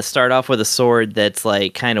may start off with a sword that's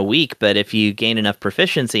like kind of weak, but if you gain enough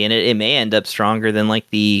proficiency in it, it may end up stronger than like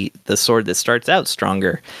the sword that starts out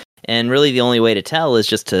stronger. And really the only way to tell is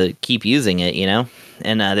just to keep using it,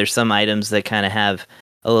 And there's some items that kind of have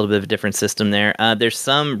a little bit of a different system there. There's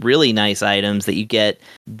some really nice items that you get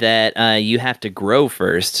that you have to grow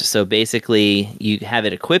first. So basically you have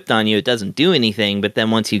it equipped on you. It doesn't do anything, but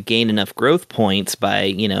then once you gain enough growth points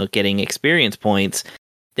by, getting experience points,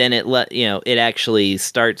 then it actually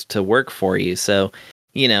starts to work for you. So,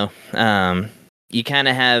 you kind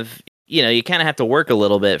of have, to work a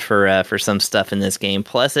little bit for some stuff in this game.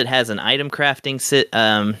 Plus it has an item crafting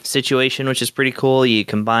situation, which is pretty cool. You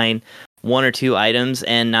combine one or two items,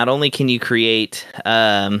 and not only can you create,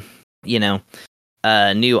 new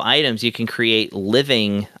items, you can create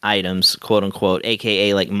living items, quote unquote,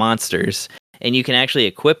 aka like monsters. And you can actually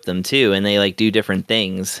equip them too, and they like do different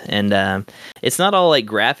things. And it's not all like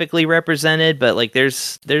graphically represented, but like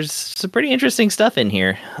there's some pretty interesting stuff in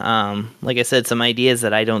here. Like I said, some ideas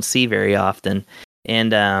that I don't see very often.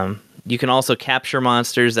 And you can also capture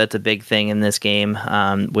monsters. That's a big thing in this game,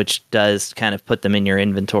 which does kind of put them in your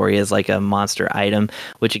inventory as like a monster item,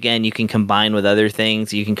 which again, you can combine with other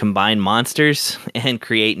things. You can combine monsters and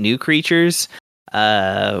create new creatures,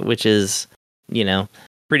 which is,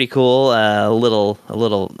 pretty cool. A little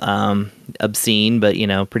obscene, but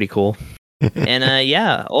pretty cool. And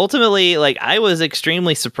yeah, ultimately, like I was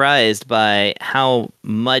extremely surprised by how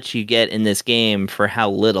much you get in this game for how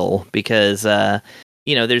little, because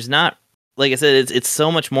there's not, like I said, it's so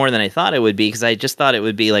much more than I thought it would be, because I just thought it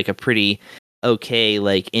would be like a pretty okay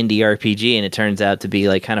like indie RPG, and it turns out to be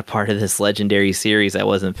like kind of part of this legendary series I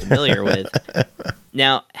wasn't familiar with.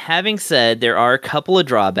 Now, having said, there are a couple of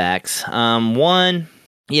drawbacks. One,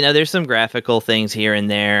 there's some graphical things here and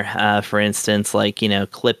there. For instance, like,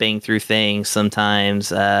 clipping through things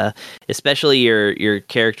sometimes, especially your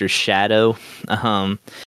character's shadow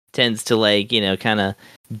tends to like, kind of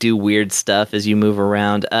do weird stuff as you move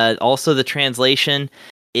around. Also, the translation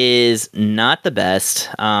is not the best.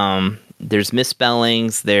 There's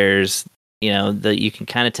misspellings. There's, you can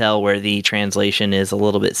kind of tell where the translation is a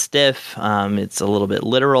little bit stiff. It's a little bit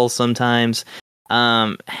literal sometimes.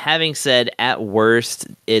 Having said, at worst,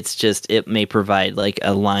 it may provide like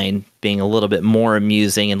a line being a little bit more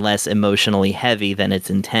amusing and less emotionally heavy than it's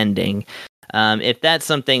intending. If that's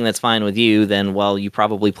something that's fine with you, then, well, you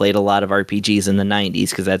probably played a lot of RPGs in the 90s,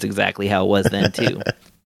 because that's exactly how it was then too.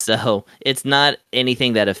 So it's not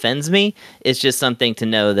anything that offends me. It's just something to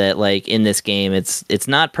know that like in this game, it's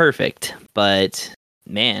not perfect, but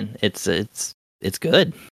man, it's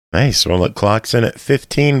good. Nice. Well, it clocks in at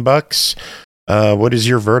 $15. What is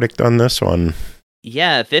your verdict on this one?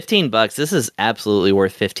 Yeah, $15. This is absolutely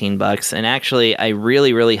worth $15. And actually, I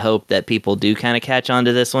really, really hope that people do kind of catch on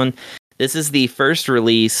to this one. This is the first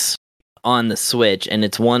release on the Switch, and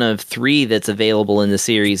it's one of 3 that's available in the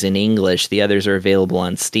series in English. The others are available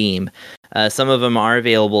on Steam. Some of them are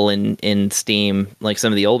available in Steam, like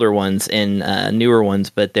some of the older ones and newer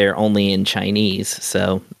ones, but they're only in Chinese.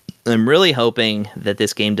 So I'm really hoping that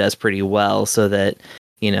this game does pretty well, so that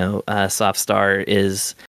Softstar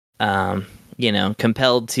is,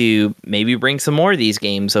 compelled to maybe bring some more of these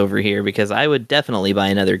games over here, because I would definitely buy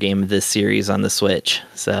another game of this series on the Switch.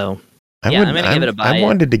 So I'm going to give it a buy. I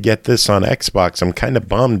wanted to get this on Xbox. I'm kind of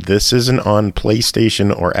bummed this isn't on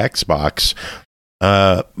PlayStation or Xbox,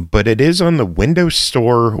 but it is on the Windows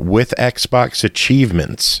Store with Xbox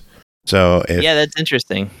achievements. So that's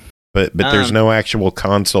interesting. But there's no actual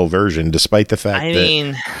console version, despite the fact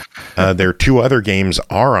that their two other games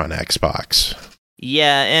are on Xbox.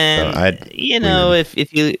 Yeah, and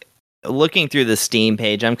if you looking through the Steam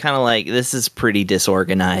page, I'm kind of like, this is pretty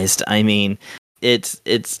disorganized. I mean, it's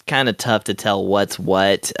kind of tough to tell what's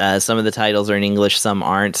what. Some of the titles are in English, some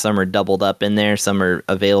aren't. Some are doubled up in there. Some are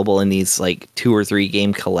available in these like 2 or 3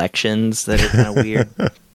 game collections that are kind of weird.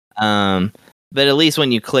 But at least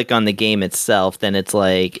when you click on the game itself, then it's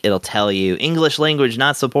like, it'll tell you English language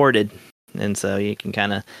not supported. And so you can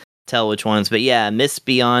kind of tell which ones. But yeah, Mist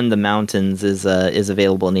Beyond the Mountains is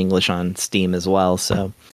available in English on Steam as well.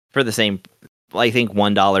 So for the same, I think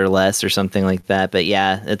 $1 less or something like that. But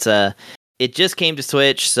yeah, it just came to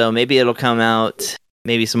Switch, so maybe it'll come out.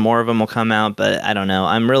 Maybe some more of them will come out, but I don't know.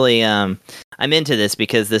 I'm really I'm into this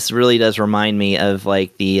because this really does remind me of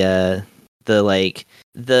like the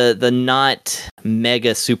not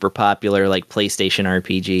mega super popular like PlayStation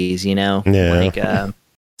RPGs, like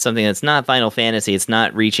something that's not Final Fantasy. It's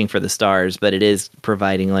not reaching for the stars, but it is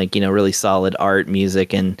providing like really solid art,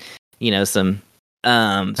 music, and some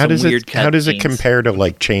weird cutscenes. How does it compare to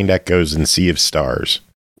like Chained Echoes and Sea of Stars?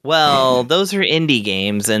 Well, those are indie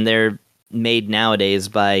games, and they're made nowadays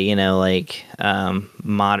by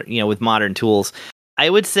modern with modern tools. I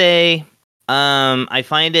would say. I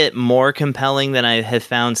find it more compelling than I have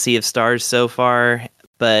found Sea of Stars so far,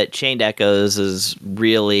 but Chained Echoes is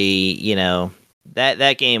really,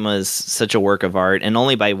 that game was such a work of art, and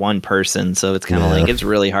only by one person, so it's kind of like, it's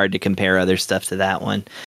really hard to compare other stuff to that one.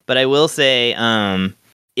 But I will say,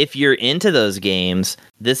 if you're into those games,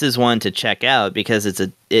 this is one to check out, because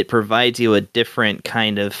it provides you a different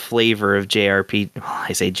kind of flavor of JRPG.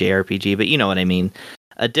 I say JRPG, but you know what I mean.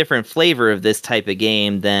 A different flavor of this type of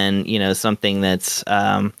game than something that's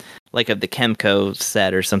like of the Kemco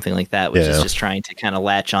set or something like that, which is just trying to kind of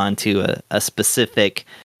latch on to a specific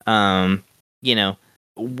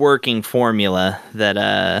working formula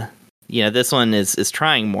that this one is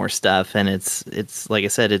trying more stuff, and it's like I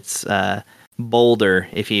said, it's bolder,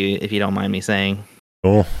 if you don't mind me saying.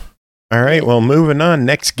 Cool. All right, well, moving on.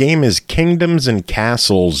 Next game is Kingdoms and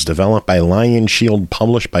Castles, developed by Lion Shield,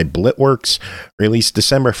 published by Blitworks, released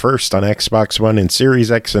December 1st on Xbox One and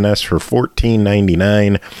Series X and S for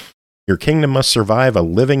 $14.99. Your kingdom must survive a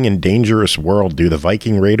living and dangerous world. Do the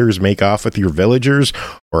Viking raiders make off with your villagers,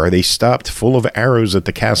 or are they stopped full of arrows at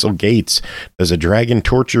the castle gates? Does a dragon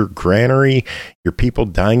torture granary? Your people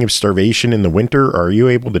dying of starvation in the winter? Or are you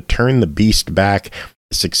able to turn the beast back?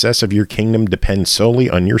 The success of your kingdom depends solely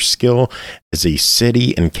on your skill as a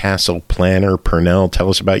city and castle planner. Purnell, tell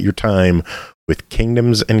us about your time with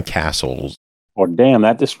Kingdoms and Castles. Well, damn,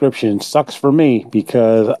 that description sucks for me,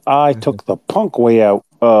 because I took the punk way out.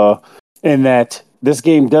 In that this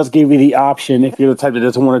game does give you the option, if you're the type that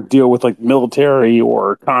doesn't want to deal with like military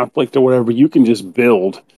or conflict or whatever, you can just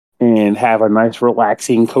build and have a nice,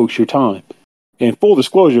 relaxing, kosher time. And full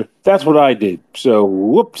disclosure, that's what I did. So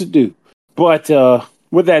whoop-de-doo. But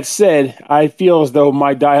with that said, I feel as though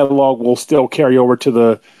my dialogue will still carry over to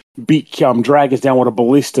the beat dragons down with a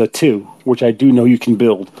ballista too, which I do know you can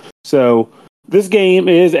build. So this game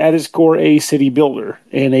is at its core a city builder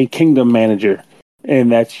and a kingdom manager.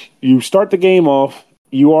 And that you start the game off,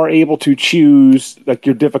 you are able to choose like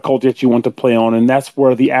your difficulty that you want to play on. And that's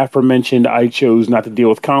where the aforementioned I chose not to deal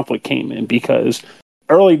with conflict came in, because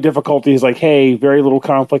early difficulty is like, hey, very little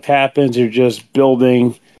conflict happens. You're just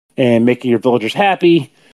building and making your villagers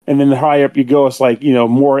happy. And then the higher up you go, it's like,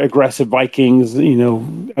 more aggressive Vikings,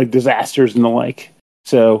 like disasters and the like.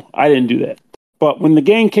 So I didn't do that. But when the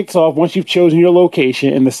game kicks off, once you've chosen your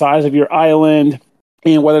location and the size of your island,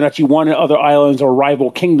 and whether or not you wanted other islands or rival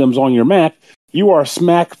kingdoms on your map, you are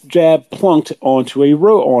smack jab plunked onto a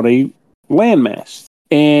landmass.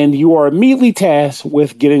 And you are immediately tasked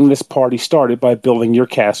with getting this party started by building your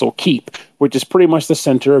castle keep, which is pretty much the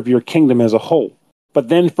center of your kingdom as a whole. But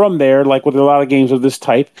then from there, like with a lot of games of this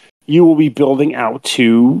type, you will be building out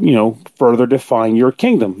to, further define your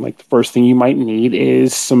kingdom. Like the first thing you might need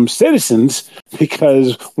is some citizens,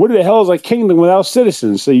 because what the hell is a kingdom without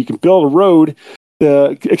citizens? So you can build a road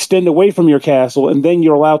to extend away from your castle, and then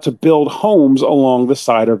you're allowed to build homes along the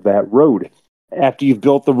side of that road. After you've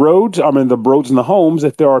built the roads and the homes,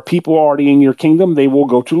 if there are people already in your kingdom, they will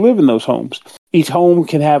go to live in those homes. Each home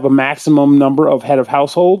can have a maximum number of head of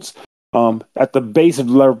households, At the base of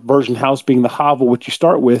the version house being the hovel, which you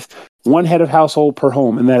start with, 1 head of household per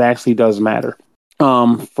home, and that actually does matter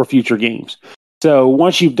for future games. So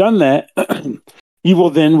once you've done that, you will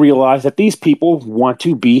then realize that these people want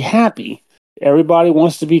to be happy. Everybody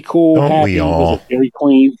wants to be cool, Don't happy, we all? visit Dairy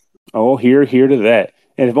Queen. Oh, here to that.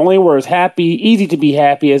 And if only we're as happy, easy to be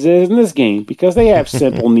happy as it is in this game, because they have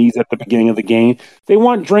simple needs at the beginning of the game. They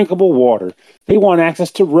want drinkable water. They want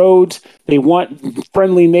access to roads. They want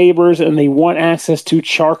friendly neighbors, and they want access to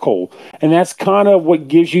charcoal. And that's kind of what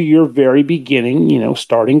gives you your very beginning,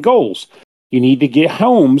 starting goals. You need to get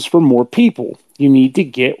homes for more people. You need to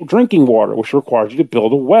get drinking water, which requires you to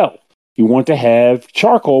build a well. You want to have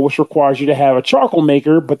charcoal, which requires you to have a charcoal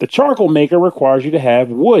maker, but the charcoal maker requires you to have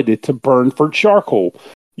wood to burn for charcoal.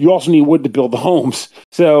 You also need wood to build the homes.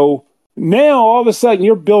 So now, all of a sudden,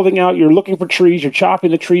 you're building out, you're looking for trees, you're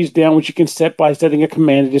chopping the trees down, which you can set by setting a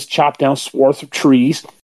command to just chop down swaths of trees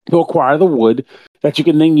to acquire the wood that you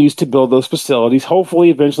can then use to build those facilities, hopefully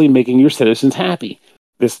eventually making your citizens happy.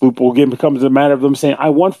 This loop will again becomes a matter of them saying, I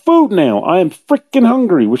want food now. I am freaking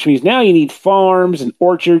hungry, which means now you need farms and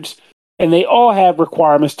orchards, and they all have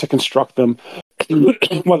requirements to construct them.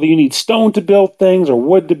 Whether you need stone to build things or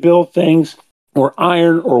wood to build things or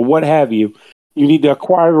iron or what have you, you need to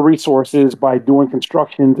acquire the resources by doing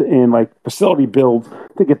constructions and like facility builds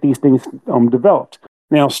to get these things developed.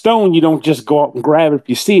 Now, stone, you don't just go out and grab it if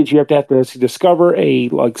you see it. You have to discover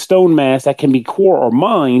a stone mass that can be core or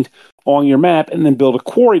mined on your map and then build a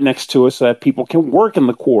quarry next to it so that people can work in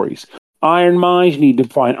the quarries. Iron mines, you need to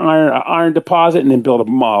find iron deposit and then build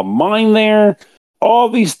a mine there. All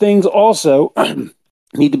these things also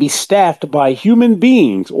need to be staffed by human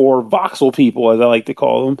beings or voxel people, as I like to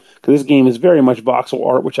call them, because this game is very much voxel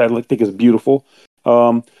art, which I think is beautiful.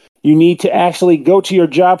 You need to actually go to your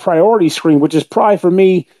job priority screen, which is probably for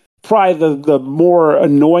me, the more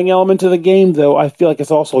annoying element of the game, though I feel like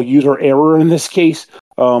it's also user error in this case.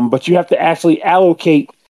 But you have to actually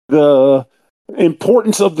allocate the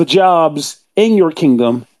importance of the jobs in your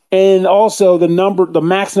kingdom and also the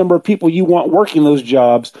max number of people you want working those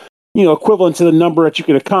jobs, equivalent to the number that you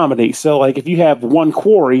can accommodate. So like if you have one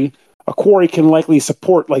quarry, a quarry can likely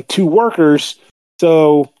support like 2 workers.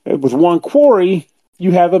 So with one quarry,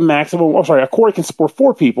 you have a maximum, a quarry can support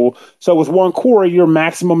 4 people. So with one quarry, your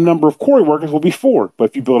maximum number of quarry workers will be 4. But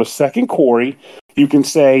if you build a second quarry, you can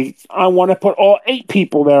say, I want to put all 8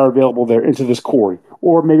 people that are available there into this quarry.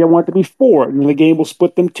 Or maybe I want it to be 4, and the game will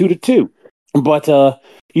split them 2 to 2. But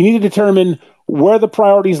you need to determine where the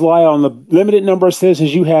priorities lie on the limited number of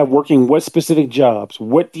citizens you have working what specific jobs.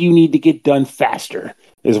 What do you need to get done faster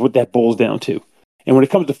is what that boils down to. And when it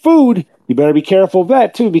comes to food, you better be careful of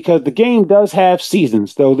that, too, because the game does have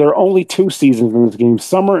seasons, though there are only 2 seasons in this game,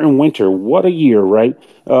 summer and winter. What a year, right?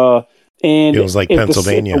 And feels like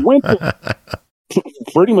Pennsylvania. The winter,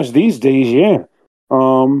 pretty much these days, yeah.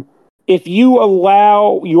 If you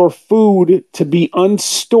allow your food to be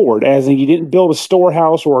unstored, as in you didn't build a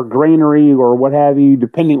storehouse or a granary or what have you,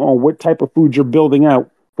 depending on what type of food you're building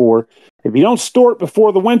out for, if you don't store it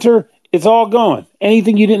before the winter, it's all gone.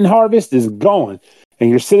 Anything you didn't harvest is gone. And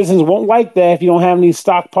your citizens won't like that if you don't have any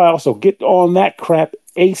stockpile, so get on that crap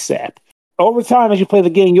ASAP. Over time, as you play the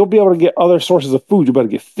game, you'll be able to get other sources of food. You'll be able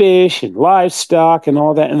to get fish and livestock and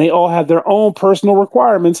all that, and they all have their own personal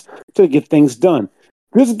requirements to get things done.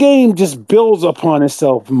 This game just builds upon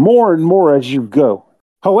itself more and more as you go.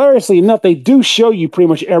 Hilariously enough, they do show you pretty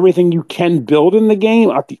much everything you can build in the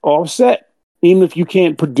game at the offset, even if you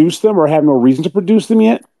can't produce them or have no reason to produce them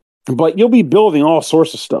yet. But you'll be building all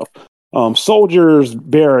sorts of stuff. Soldiers,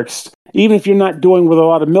 barracks, even if you're not doing with a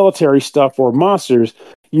lot of military stuff or monsters,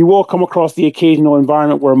 you will come across the occasional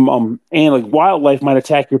environment where wildlife might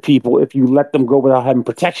attack your people if you let them go without having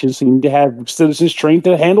protection. So you need to have citizens trained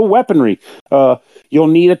to handle weaponry. You'll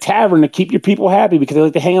need a tavern to keep your people happy because they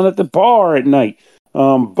like to hang out at the bar at night.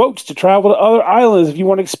 Boats to travel to other islands if you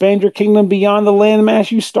want to expand your kingdom beyond the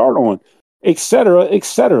landmass you start on, etc.,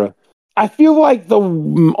 etc. I feel like the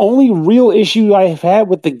only real issue I have had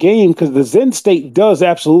with the game, because the Zen state does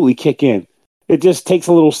absolutely kick in. It just takes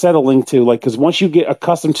a little settling to, because once you get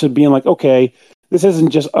accustomed to being like, okay, this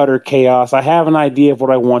isn't just utter chaos. I have an idea of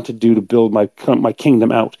what I want to do to build my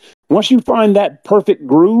kingdom out. Once you find that perfect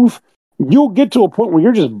groove, you'll get to a point where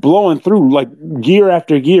you're just blowing through like year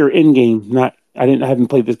after year in game. I haven't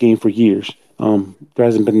played this game for years. There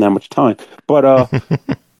hasn't been that much time, but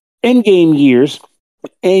in game years.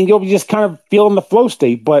 And you'll be just kind of feeling the flow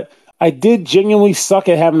state. But I did genuinely suck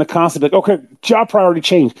at having the concept like, okay, job priority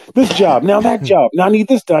change. This job, now that job. Now I need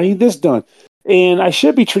this done. I need this done. And I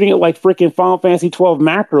should be treating it like freaking Final Fantasy 12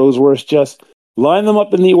 macros where it's just line them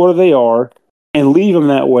up in the order they are, and leave them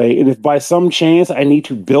that way. And if by some chance I need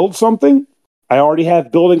to build something, I already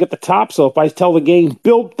have building at the top. So if I tell the game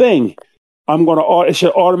build thing, it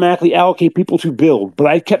should automatically allocate people to build. But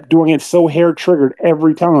I kept doing it so hair triggered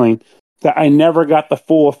every time that I never got the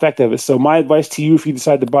full effect of it. So my advice to you, if you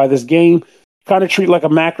decide to buy this game, kind of treat it like a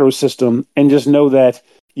macro system and just know that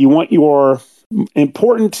you want your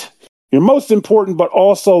most important, but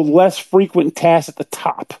also less frequent tasks at the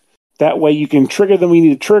top. That way you can trigger them when you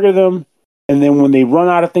need to trigger them. And then when they run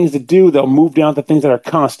out of things to do, they'll move down to things that are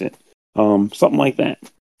constant. Something like that.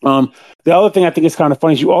 The other thing I think is kind of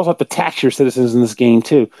funny is you also have to tax your citizens in this game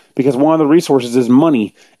too, because one of the resources is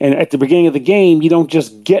money. And at the beginning of the game, you don't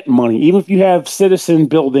just get money. Even if you have citizen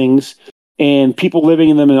buildings and people living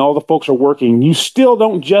in them and all the folks are working, you still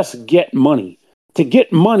don't just get money. To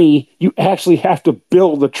get money, you actually have to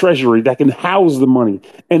build a treasury that can house the money.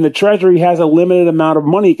 And the treasury has a limited amount of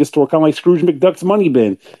money it can store, kind of like Scrooge McDuck's money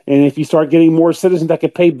bin. And if you start getting more citizens that can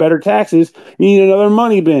pay better taxes, you need another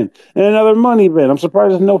money bin and another money bin. I'm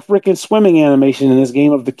surprised there's no freaking swimming animation in this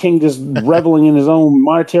game of the king just reveling in his own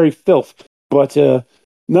monetary filth. But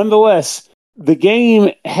nonetheless, the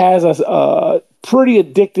game has a pretty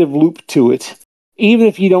addictive loop to it, even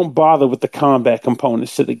if you don't bother with the combat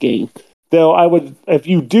components to the game. Though if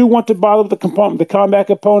you do want to bother with the combat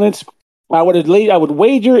components, I would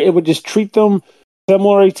wager it would just treat them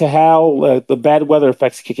similarly to how the bad weather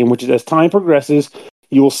effects kick in, which is as time progresses,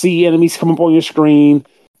 you will see enemies come up on your screen,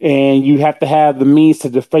 and you have to have the means to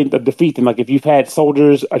defeat them. Like if you've had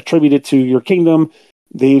soldiers attributed to your kingdom,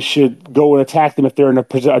 they should go and attack them if they're in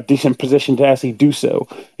a decent position to actually do so.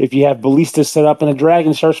 If you have ballistas set up and a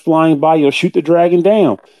dragon starts flying by, you'll shoot the dragon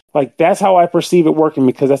down. Like, that's how I perceive it working,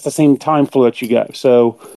 because that's the same time flow that you got.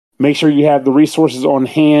 So make sure you have the resources on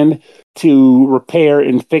hand to repair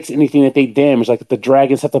and fix anything that they damage. Like if the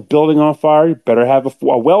dragon set the building on fire, you better have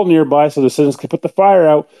a well nearby so the citizens can put the fire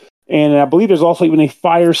out. And I believe there's also even a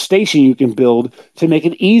fire station you can build to make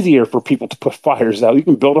it easier for people to put fires out. You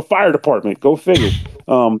can build a fire department. Go figure.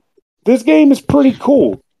 This game is pretty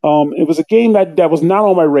cool. It was a game that was not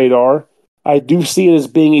on my radar. I do see it as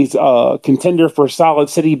being a contender for solid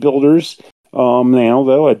city builders now,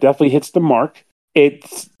 though. It definitely hits the mark.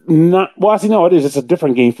 It's not... Well, actually, no, it is. It's a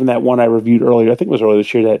different game from that one I reviewed earlier. I think it was earlier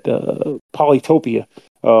this year, that Polytopia.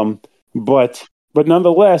 But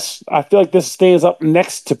nonetheless, I feel like this stands up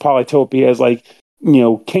next to Polytopia as, like,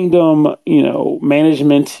 kingdom,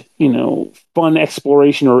 management, fun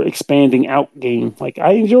exploration or expanding out game. Like,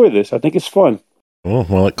 I enjoy this. I think it's fun. Oh,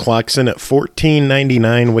 well, it clocks in at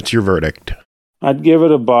 $14.99. What's your verdict? I'd give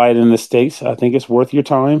it a buy it in the States. I think it's worth your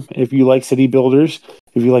time. If you like city builders,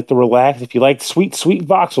 if you like to relax, if you like sweet, sweet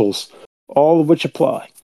voxels, all of which apply.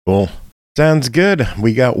 Cool. Sounds good.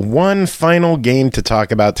 We got one final game to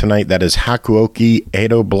talk about tonight. That is Hakuoki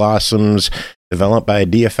Edo Blossoms, developed by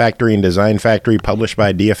Idea Factory and Design Factory, published by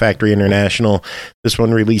Idea Factory International. This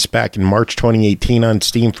one released back in March 2018 on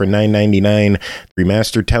Steam for $9.99. The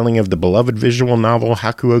remastered telling of the beloved visual novel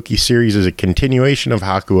Hakuoki series is a continuation of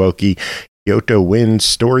Hakuoki. Kyoto Wind's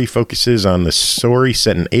story focuses on the story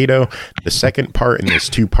set in Edo, the second part in this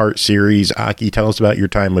two-part series. Aki, tell us about your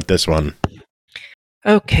time with this one.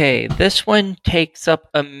 Okay, this one takes up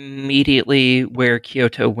immediately where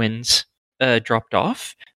Kyoto Wind's dropped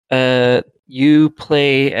off. You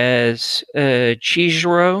play as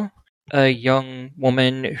Chizuru, a young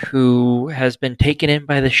woman who has been taken in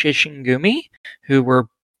by the Shishigumi, who were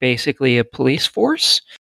basically a police force,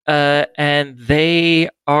 and they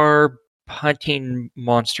are hunting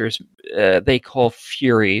monsters they call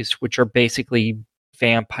Furies, which are basically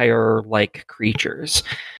vampire-like creatures.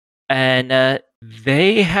 And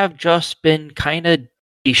they have just been kind of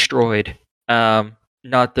destroyed.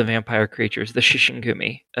 Not the vampire creatures, the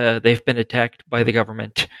Shishigumi. They've been attacked by the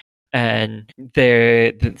government, and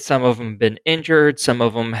some of them have been injured, some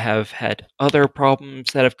of them have had other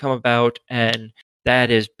problems that have come about, and that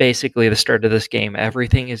is basically the start of this game.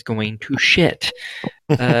 Everything is going to shit.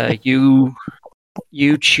 You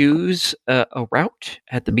choose a route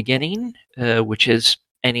at the beginning, which is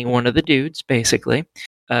any one of the dudes, basically.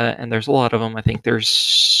 And there's a lot of them. I think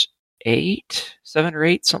there's 7 or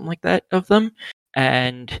 8, something like that, of them.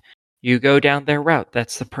 And you go down their route.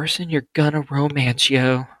 That's the person you're gonna romance,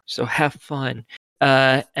 yo. So have fun.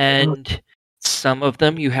 And some of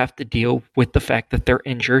them you have to deal with the fact that they're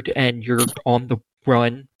injured and you're on the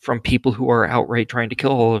run from people who are outright trying to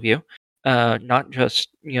kill all of you. Not just,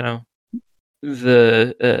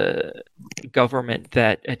 the government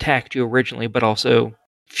that attacked you originally, but also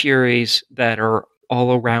Furies that are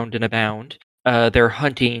all around and abound. They're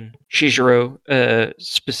hunting Chizuru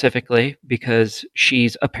specifically because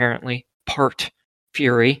she's apparently part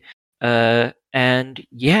Fury. And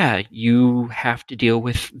yeah, you have to deal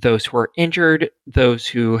with those who are injured, those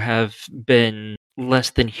who have been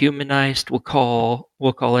less than humanized, we'll call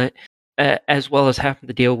it, as well as having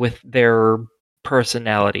to deal with their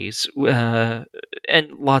personalities. And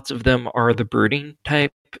lots of them are the brooding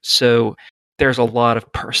type, so there's a lot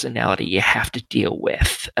of personality you have to deal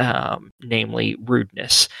with, namely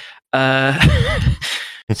rudeness.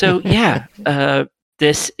 So yeah,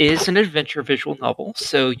 this is an adventure visual novel,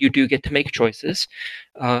 so you do get to make choices.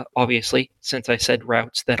 Obviously, since I said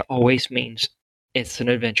routes, that always means it's an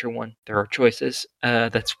adventure one. There are choices.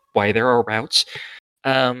 That's why there are routes.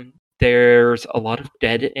 There's a lot of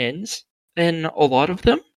dead ends in a lot of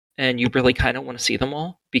them, and you really kind of want to see them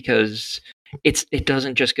all because it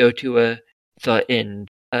doesn't just go to the end.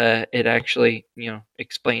 It actually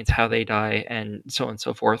explains how they die and so on and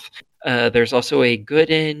so forth. There's also a good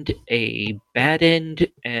end, a bad end,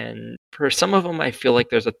 and for some of them, I feel like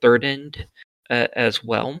there's a third end as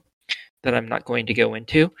well that I'm not going to go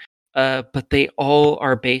into. But they all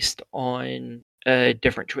are based on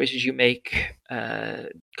different choices you make,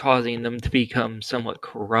 causing them to become somewhat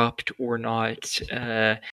corrupt or not,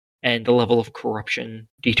 and the level of corruption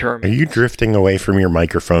determined. Are you drifting away from your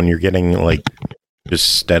microphone? You're getting like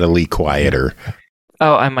just steadily quieter.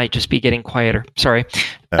 Oh, I might just be getting quieter. Sorry.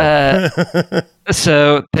 Oh.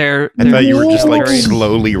 So there. I thought you were just like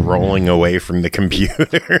slowly rolling away from the computer.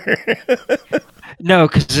 No,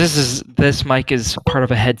 because this mic is part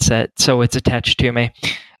of a headset, so it's attached to me.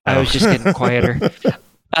 I was just getting quieter.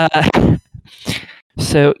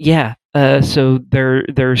 So yeah. So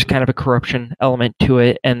there's kind of a corruption element to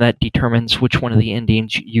it, and that determines which one of the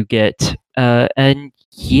endings you get. And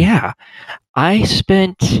yeah, I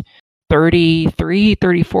spent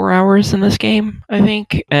 34 hours in this game, I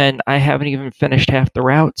think, and I haven't even finished half the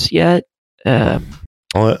routes yet. Well,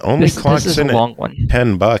 it only clocks in a long one.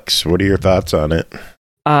 $10. What are your thoughts on it?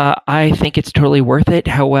 I think it's totally worth it.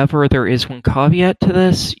 However, there is one caveat to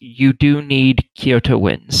this. You do need Kyoto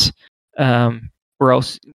wins, or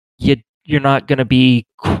else you're not going to be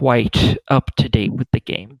quite up to date with the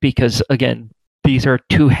game. Because, again, these are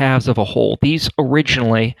two halves of a whole. These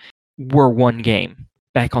originally were one game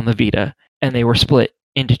back on the Vita, and they were split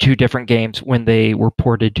into two different games when they were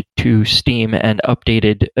ported to Steam and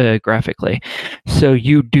updated graphically. So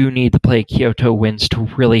you do need to play Kyoto Wins to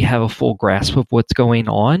really have a full grasp of what's going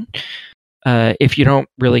on. If you don't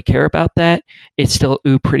really care about that, it's still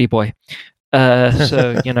ooh pretty boy.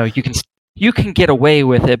 So you can get away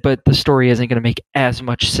with it, but the story isn't going to make as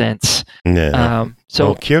much sense. No.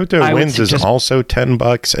 So Kyoto Wins is also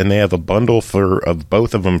 $10, and they have a bundle of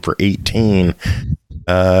both of them for $18.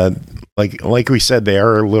 Like we said, they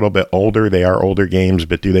are a little bit older. They are older games,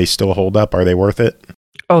 but do they still hold up? Are they worth it?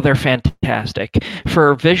 Oh, they're fantastic.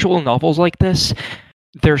 For visual novels like this,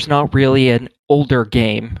 there's not really an older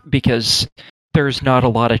game because there's not a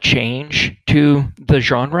lot of change to the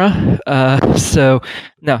genre. So,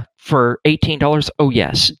 no, for $18, oh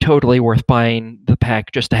yes, totally worth buying the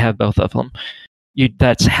pack just to have both of them.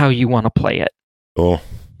 That's how you want to play it. Cool.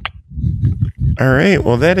 All right,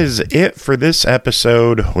 well, that is it for this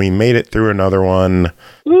episode. We made it through another one.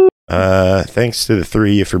 Thanks to the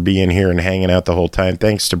three of you for being here and hanging out the whole time.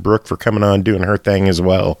 Thanks to Brooke for coming on, doing her thing as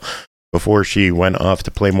well before she went off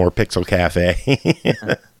to play more Pixel Cafe.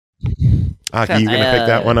 Aki, you gonna pick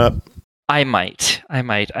that one up? I might.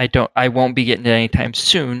 I won't be getting it anytime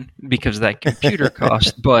soon because of that computer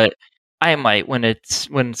cost, but I might when it's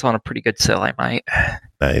on a pretty good sale. I might.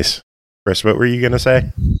 Nice. Chris, what were you gonna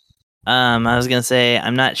say? I was going to say,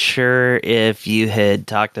 I'm not sure if you had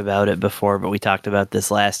talked about it before, but we talked about this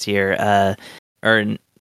last year.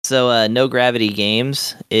 No Gravity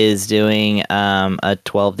Games is doing a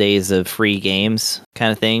 12 days of free games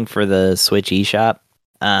kind of thing for the Switch eShop.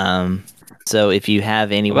 So if you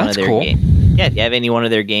have any one of their games, if you have any one of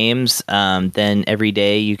their games, then every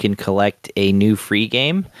day you can collect a new free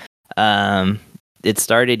game. It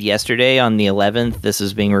started yesterday on the 11th. This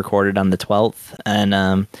is being recorded on the 12th,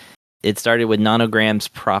 and it started with Nanogram's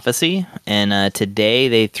Prophecy, and today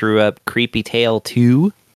they threw up Creepy Tale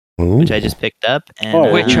 2, which I just picked up.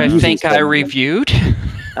 And, which I think I reviewed.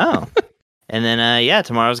 Oh. And then,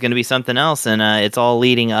 tomorrow's going to be something else, and it's all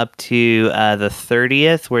leading up to the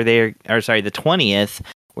 30th, the 20th,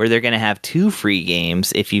 where they're going to have 2 free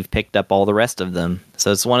games if you've picked up all the rest of them.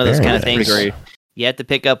 So it's one of those kind of things where you have to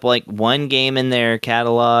pick up like one game in their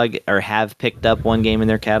catalog, or have picked up one game in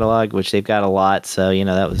their catalog, which they've got a lot. So,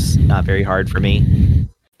 that was not very hard for me.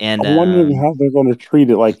 And I'm wondering how they're going to treat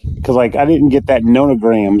it, because I didn't get that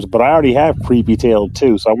Nonograms, but I already have Creepy Tale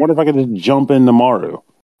 2, so I wonder if I could just jump in tomorrow.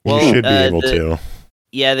 You should be able to.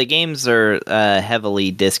 Yeah, the games are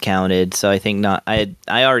heavily discounted, so I think not. I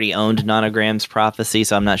already owned Nanogram's Prophecy,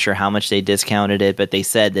 so I'm not sure how much they discounted it, but they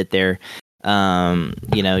said that they're,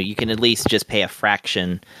 you can at least just pay a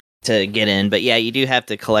fraction to get in. But yeah, you do have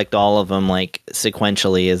to collect all of them like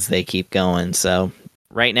sequentially as they keep going. So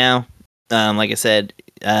right now, like I said,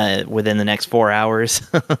 within the next 4 hours,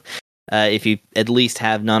 if you at least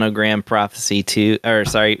have Nanogram's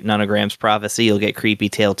Prophecy, you'll get Creepy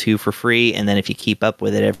Tale 2 for free, and then if you keep up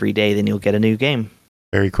with it every day, then you'll get a new game.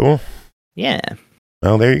 Very cool. Yeah.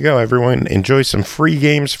 Well, there you go, everyone. Enjoy some free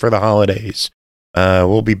games for the holidays.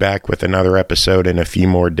 We'll be back with another episode in a few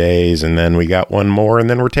more days, and then we got one more, and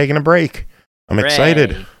then we're taking a break. I'm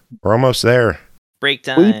excited. We're almost there. Break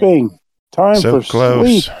time. Sleeping. Time so for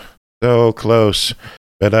close. sleep. So close.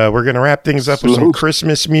 But we're going to wrap things up with some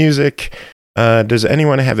Christmas music. Does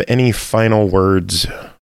anyone have any final words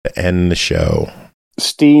to end the show?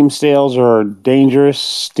 Steam sales are dangerous.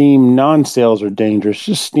 Steam non-sales are dangerous.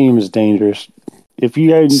 Just Steam is dangerous. If you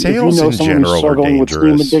know someone who's struggling with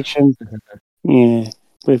Steam addiction, yeah.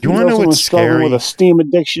 But if you know someone struggling with a Steam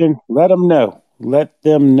addiction, let them know. Let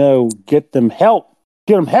them know. Get them help.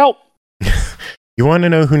 Get them help. You want to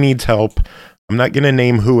know who needs help? I'm not going to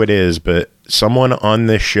name who it is, but someone on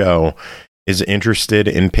this show is interested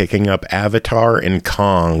in picking up Avatar and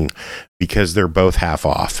Kong because they're both half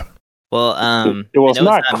off. Well, it's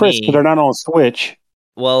not Chris because they're not on Switch.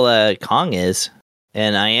 Well, Kong is,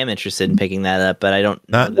 and I am interested in picking that up, but I don't.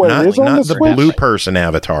 Not the blue person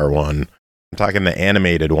Avatar one. I'm talking the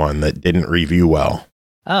animated one that didn't review well.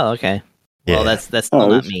 Oh, okay. Yeah. Well, that's still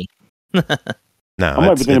not me. No, I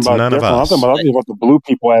might be thinking about none of us. I'm thinking about the blue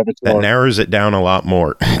people Avatar. That narrows it down a lot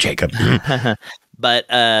more, Jacob. But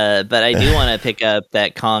I do want to pick up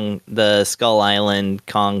that Kong, the Skull Island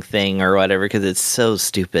Kong thing or whatever, because it's so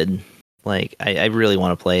stupid. Like, I really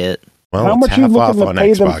want to play it. Well, how much are you looking to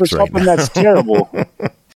pay them for something that's terrible?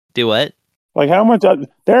 Do what? Like, how much?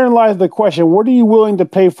 Therein lies the question. What are you willing to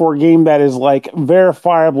pay for a game that is, like,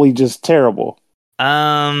 verifiably just terrible?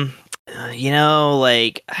 Like,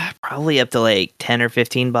 probably up to, like, $10 or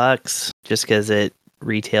 $15, just because it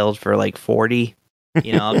retailed for, like, $40.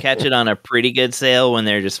 I'll catch it on a pretty good sale when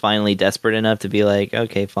they're just finally desperate enough to be like,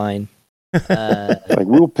 okay, fine. Like,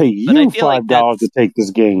 we'll pay you $5 to take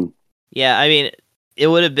this game. Yeah, I mean, it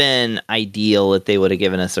would have been ideal if they would have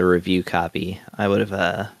given us a review copy. I would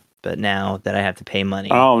have, but now that I have to pay money.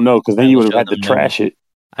 Oh, no, because then you would have had to trash it.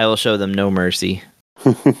 I will show them no mercy.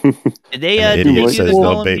 Did they do the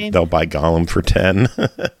Gollum game? They'll buy Gollum for 10.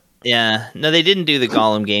 Yeah, no, they didn't do the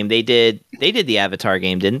Gollum game. They did the Avatar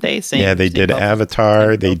game, didn't they? They did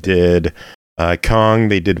Avatar. They did Kong.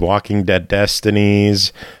 They did Walking Dead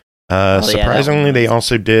Destinies. Surprisingly, they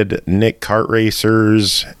also did Nick Kart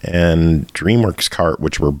Racers and DreamWorks Kart,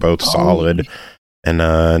 which were both solid, and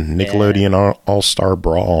Nickelodeon All-Star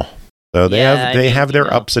Brawl. So they have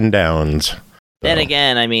their ups and downs. Then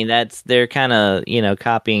again, I mean, they're kind of,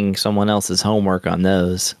 copying someone else's homework on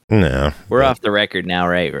those. No. We're off the record now,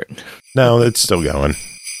 right? No, it's still going.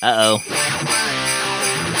 Uh-oh.